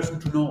that person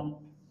to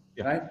know,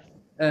 yeah. Right?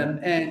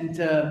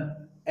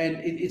 And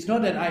it's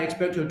not that I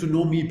expect her to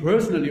know me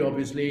personally,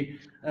 obviously,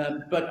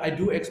 but I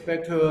do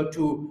expect her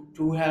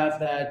to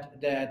have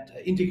that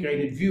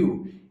integrated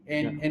view.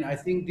 And I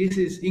think this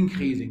is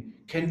increasing.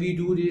 Can we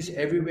do this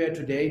everywhere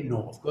today? No,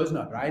 of course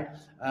not, right?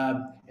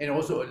 And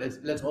also,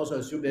 let's also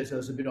assume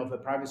there's a bit of a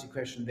privacy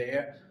question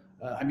there.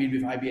 I mean,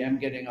 with IBM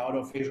getting out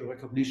of facial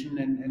recognition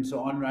and so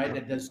on, right?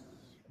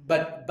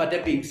 But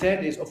that being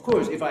said, is of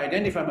course, if I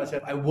identify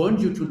myself, I want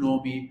you to know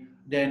me.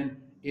 Then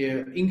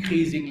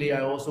increasingly,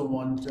 I also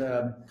want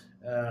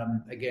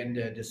again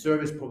the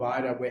service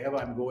provider wherever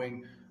I'm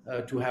going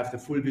to have the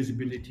full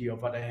visibility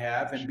of what I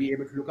have and be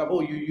able to look up.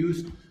 Oh, you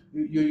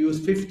use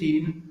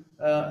 15.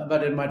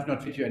 But it might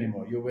not fit you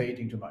anymore. You're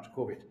eating too much,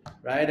 COVID,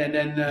 right? And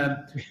then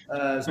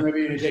so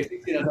maybe you take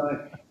 16 or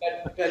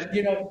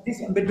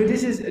something. But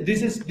this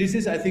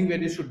is I think where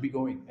this should be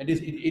going, and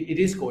it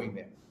is going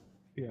there.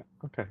 Yeah.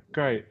 Okay.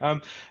 Great.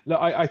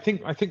 Look, I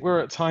think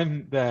we're at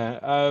time there.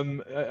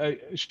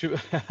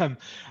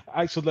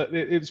 Axel, look,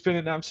 it's been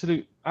an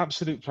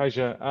absolute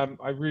pleasure.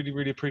 I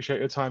really appreciate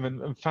your time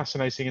and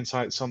fascinating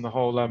insights on the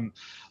whole on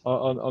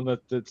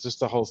the just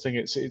the whole thing.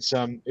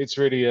 It's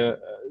really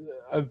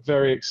a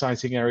very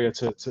exciting area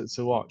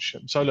to watch.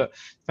 So look,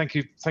 thank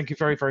you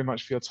very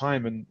much for your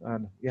time, and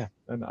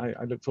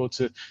I look forward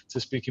to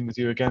speaking with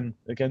you again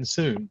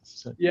soon.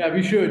 So. Yeah,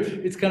 we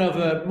should. It's kind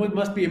of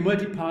must be a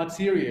multi-part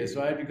series,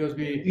 right? Because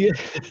we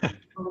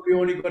probably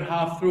only got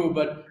half through,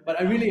 but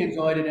I really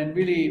enjoyed it and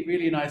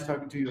really nice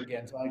talking to you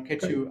again. So I'll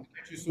catch you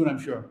soon, I'm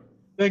sure.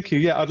 Thank you.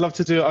 Yeah, I'd love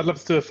to do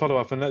a follow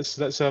up, and let's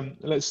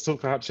talk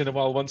perhaps in a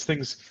while once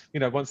things,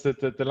 once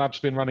the lab's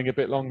been running a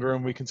bit longer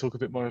and we can talk a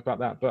bit more about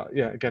that. But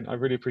yeah, again, I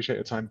really appreciate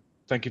your time.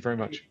 Thank you very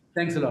much.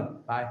 Thanks a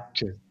lot. Bye.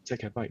 Cheers. Take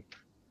care. Bye.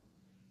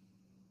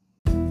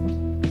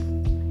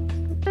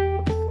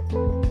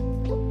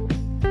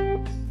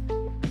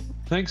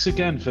 Thanks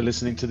again for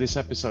listening to this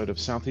episode of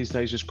Southeast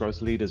Asia's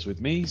Growth Leaders with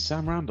me,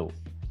 Sam Randall.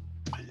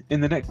 In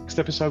the next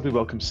episode, we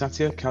welcome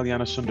Satya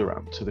Kalyana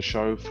Sundaram to the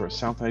show for a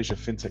South Asia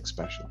FinTech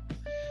special.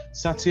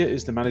 Satya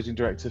is the Managing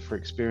Director for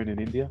Experian in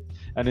India,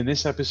 and in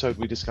this episode,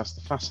 we discuss the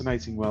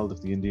fascinating world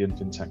of the Indian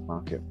FinTech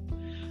market.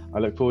 I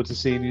look forward to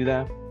seeing you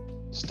there.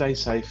 Stay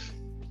safe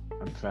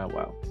and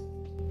farewell.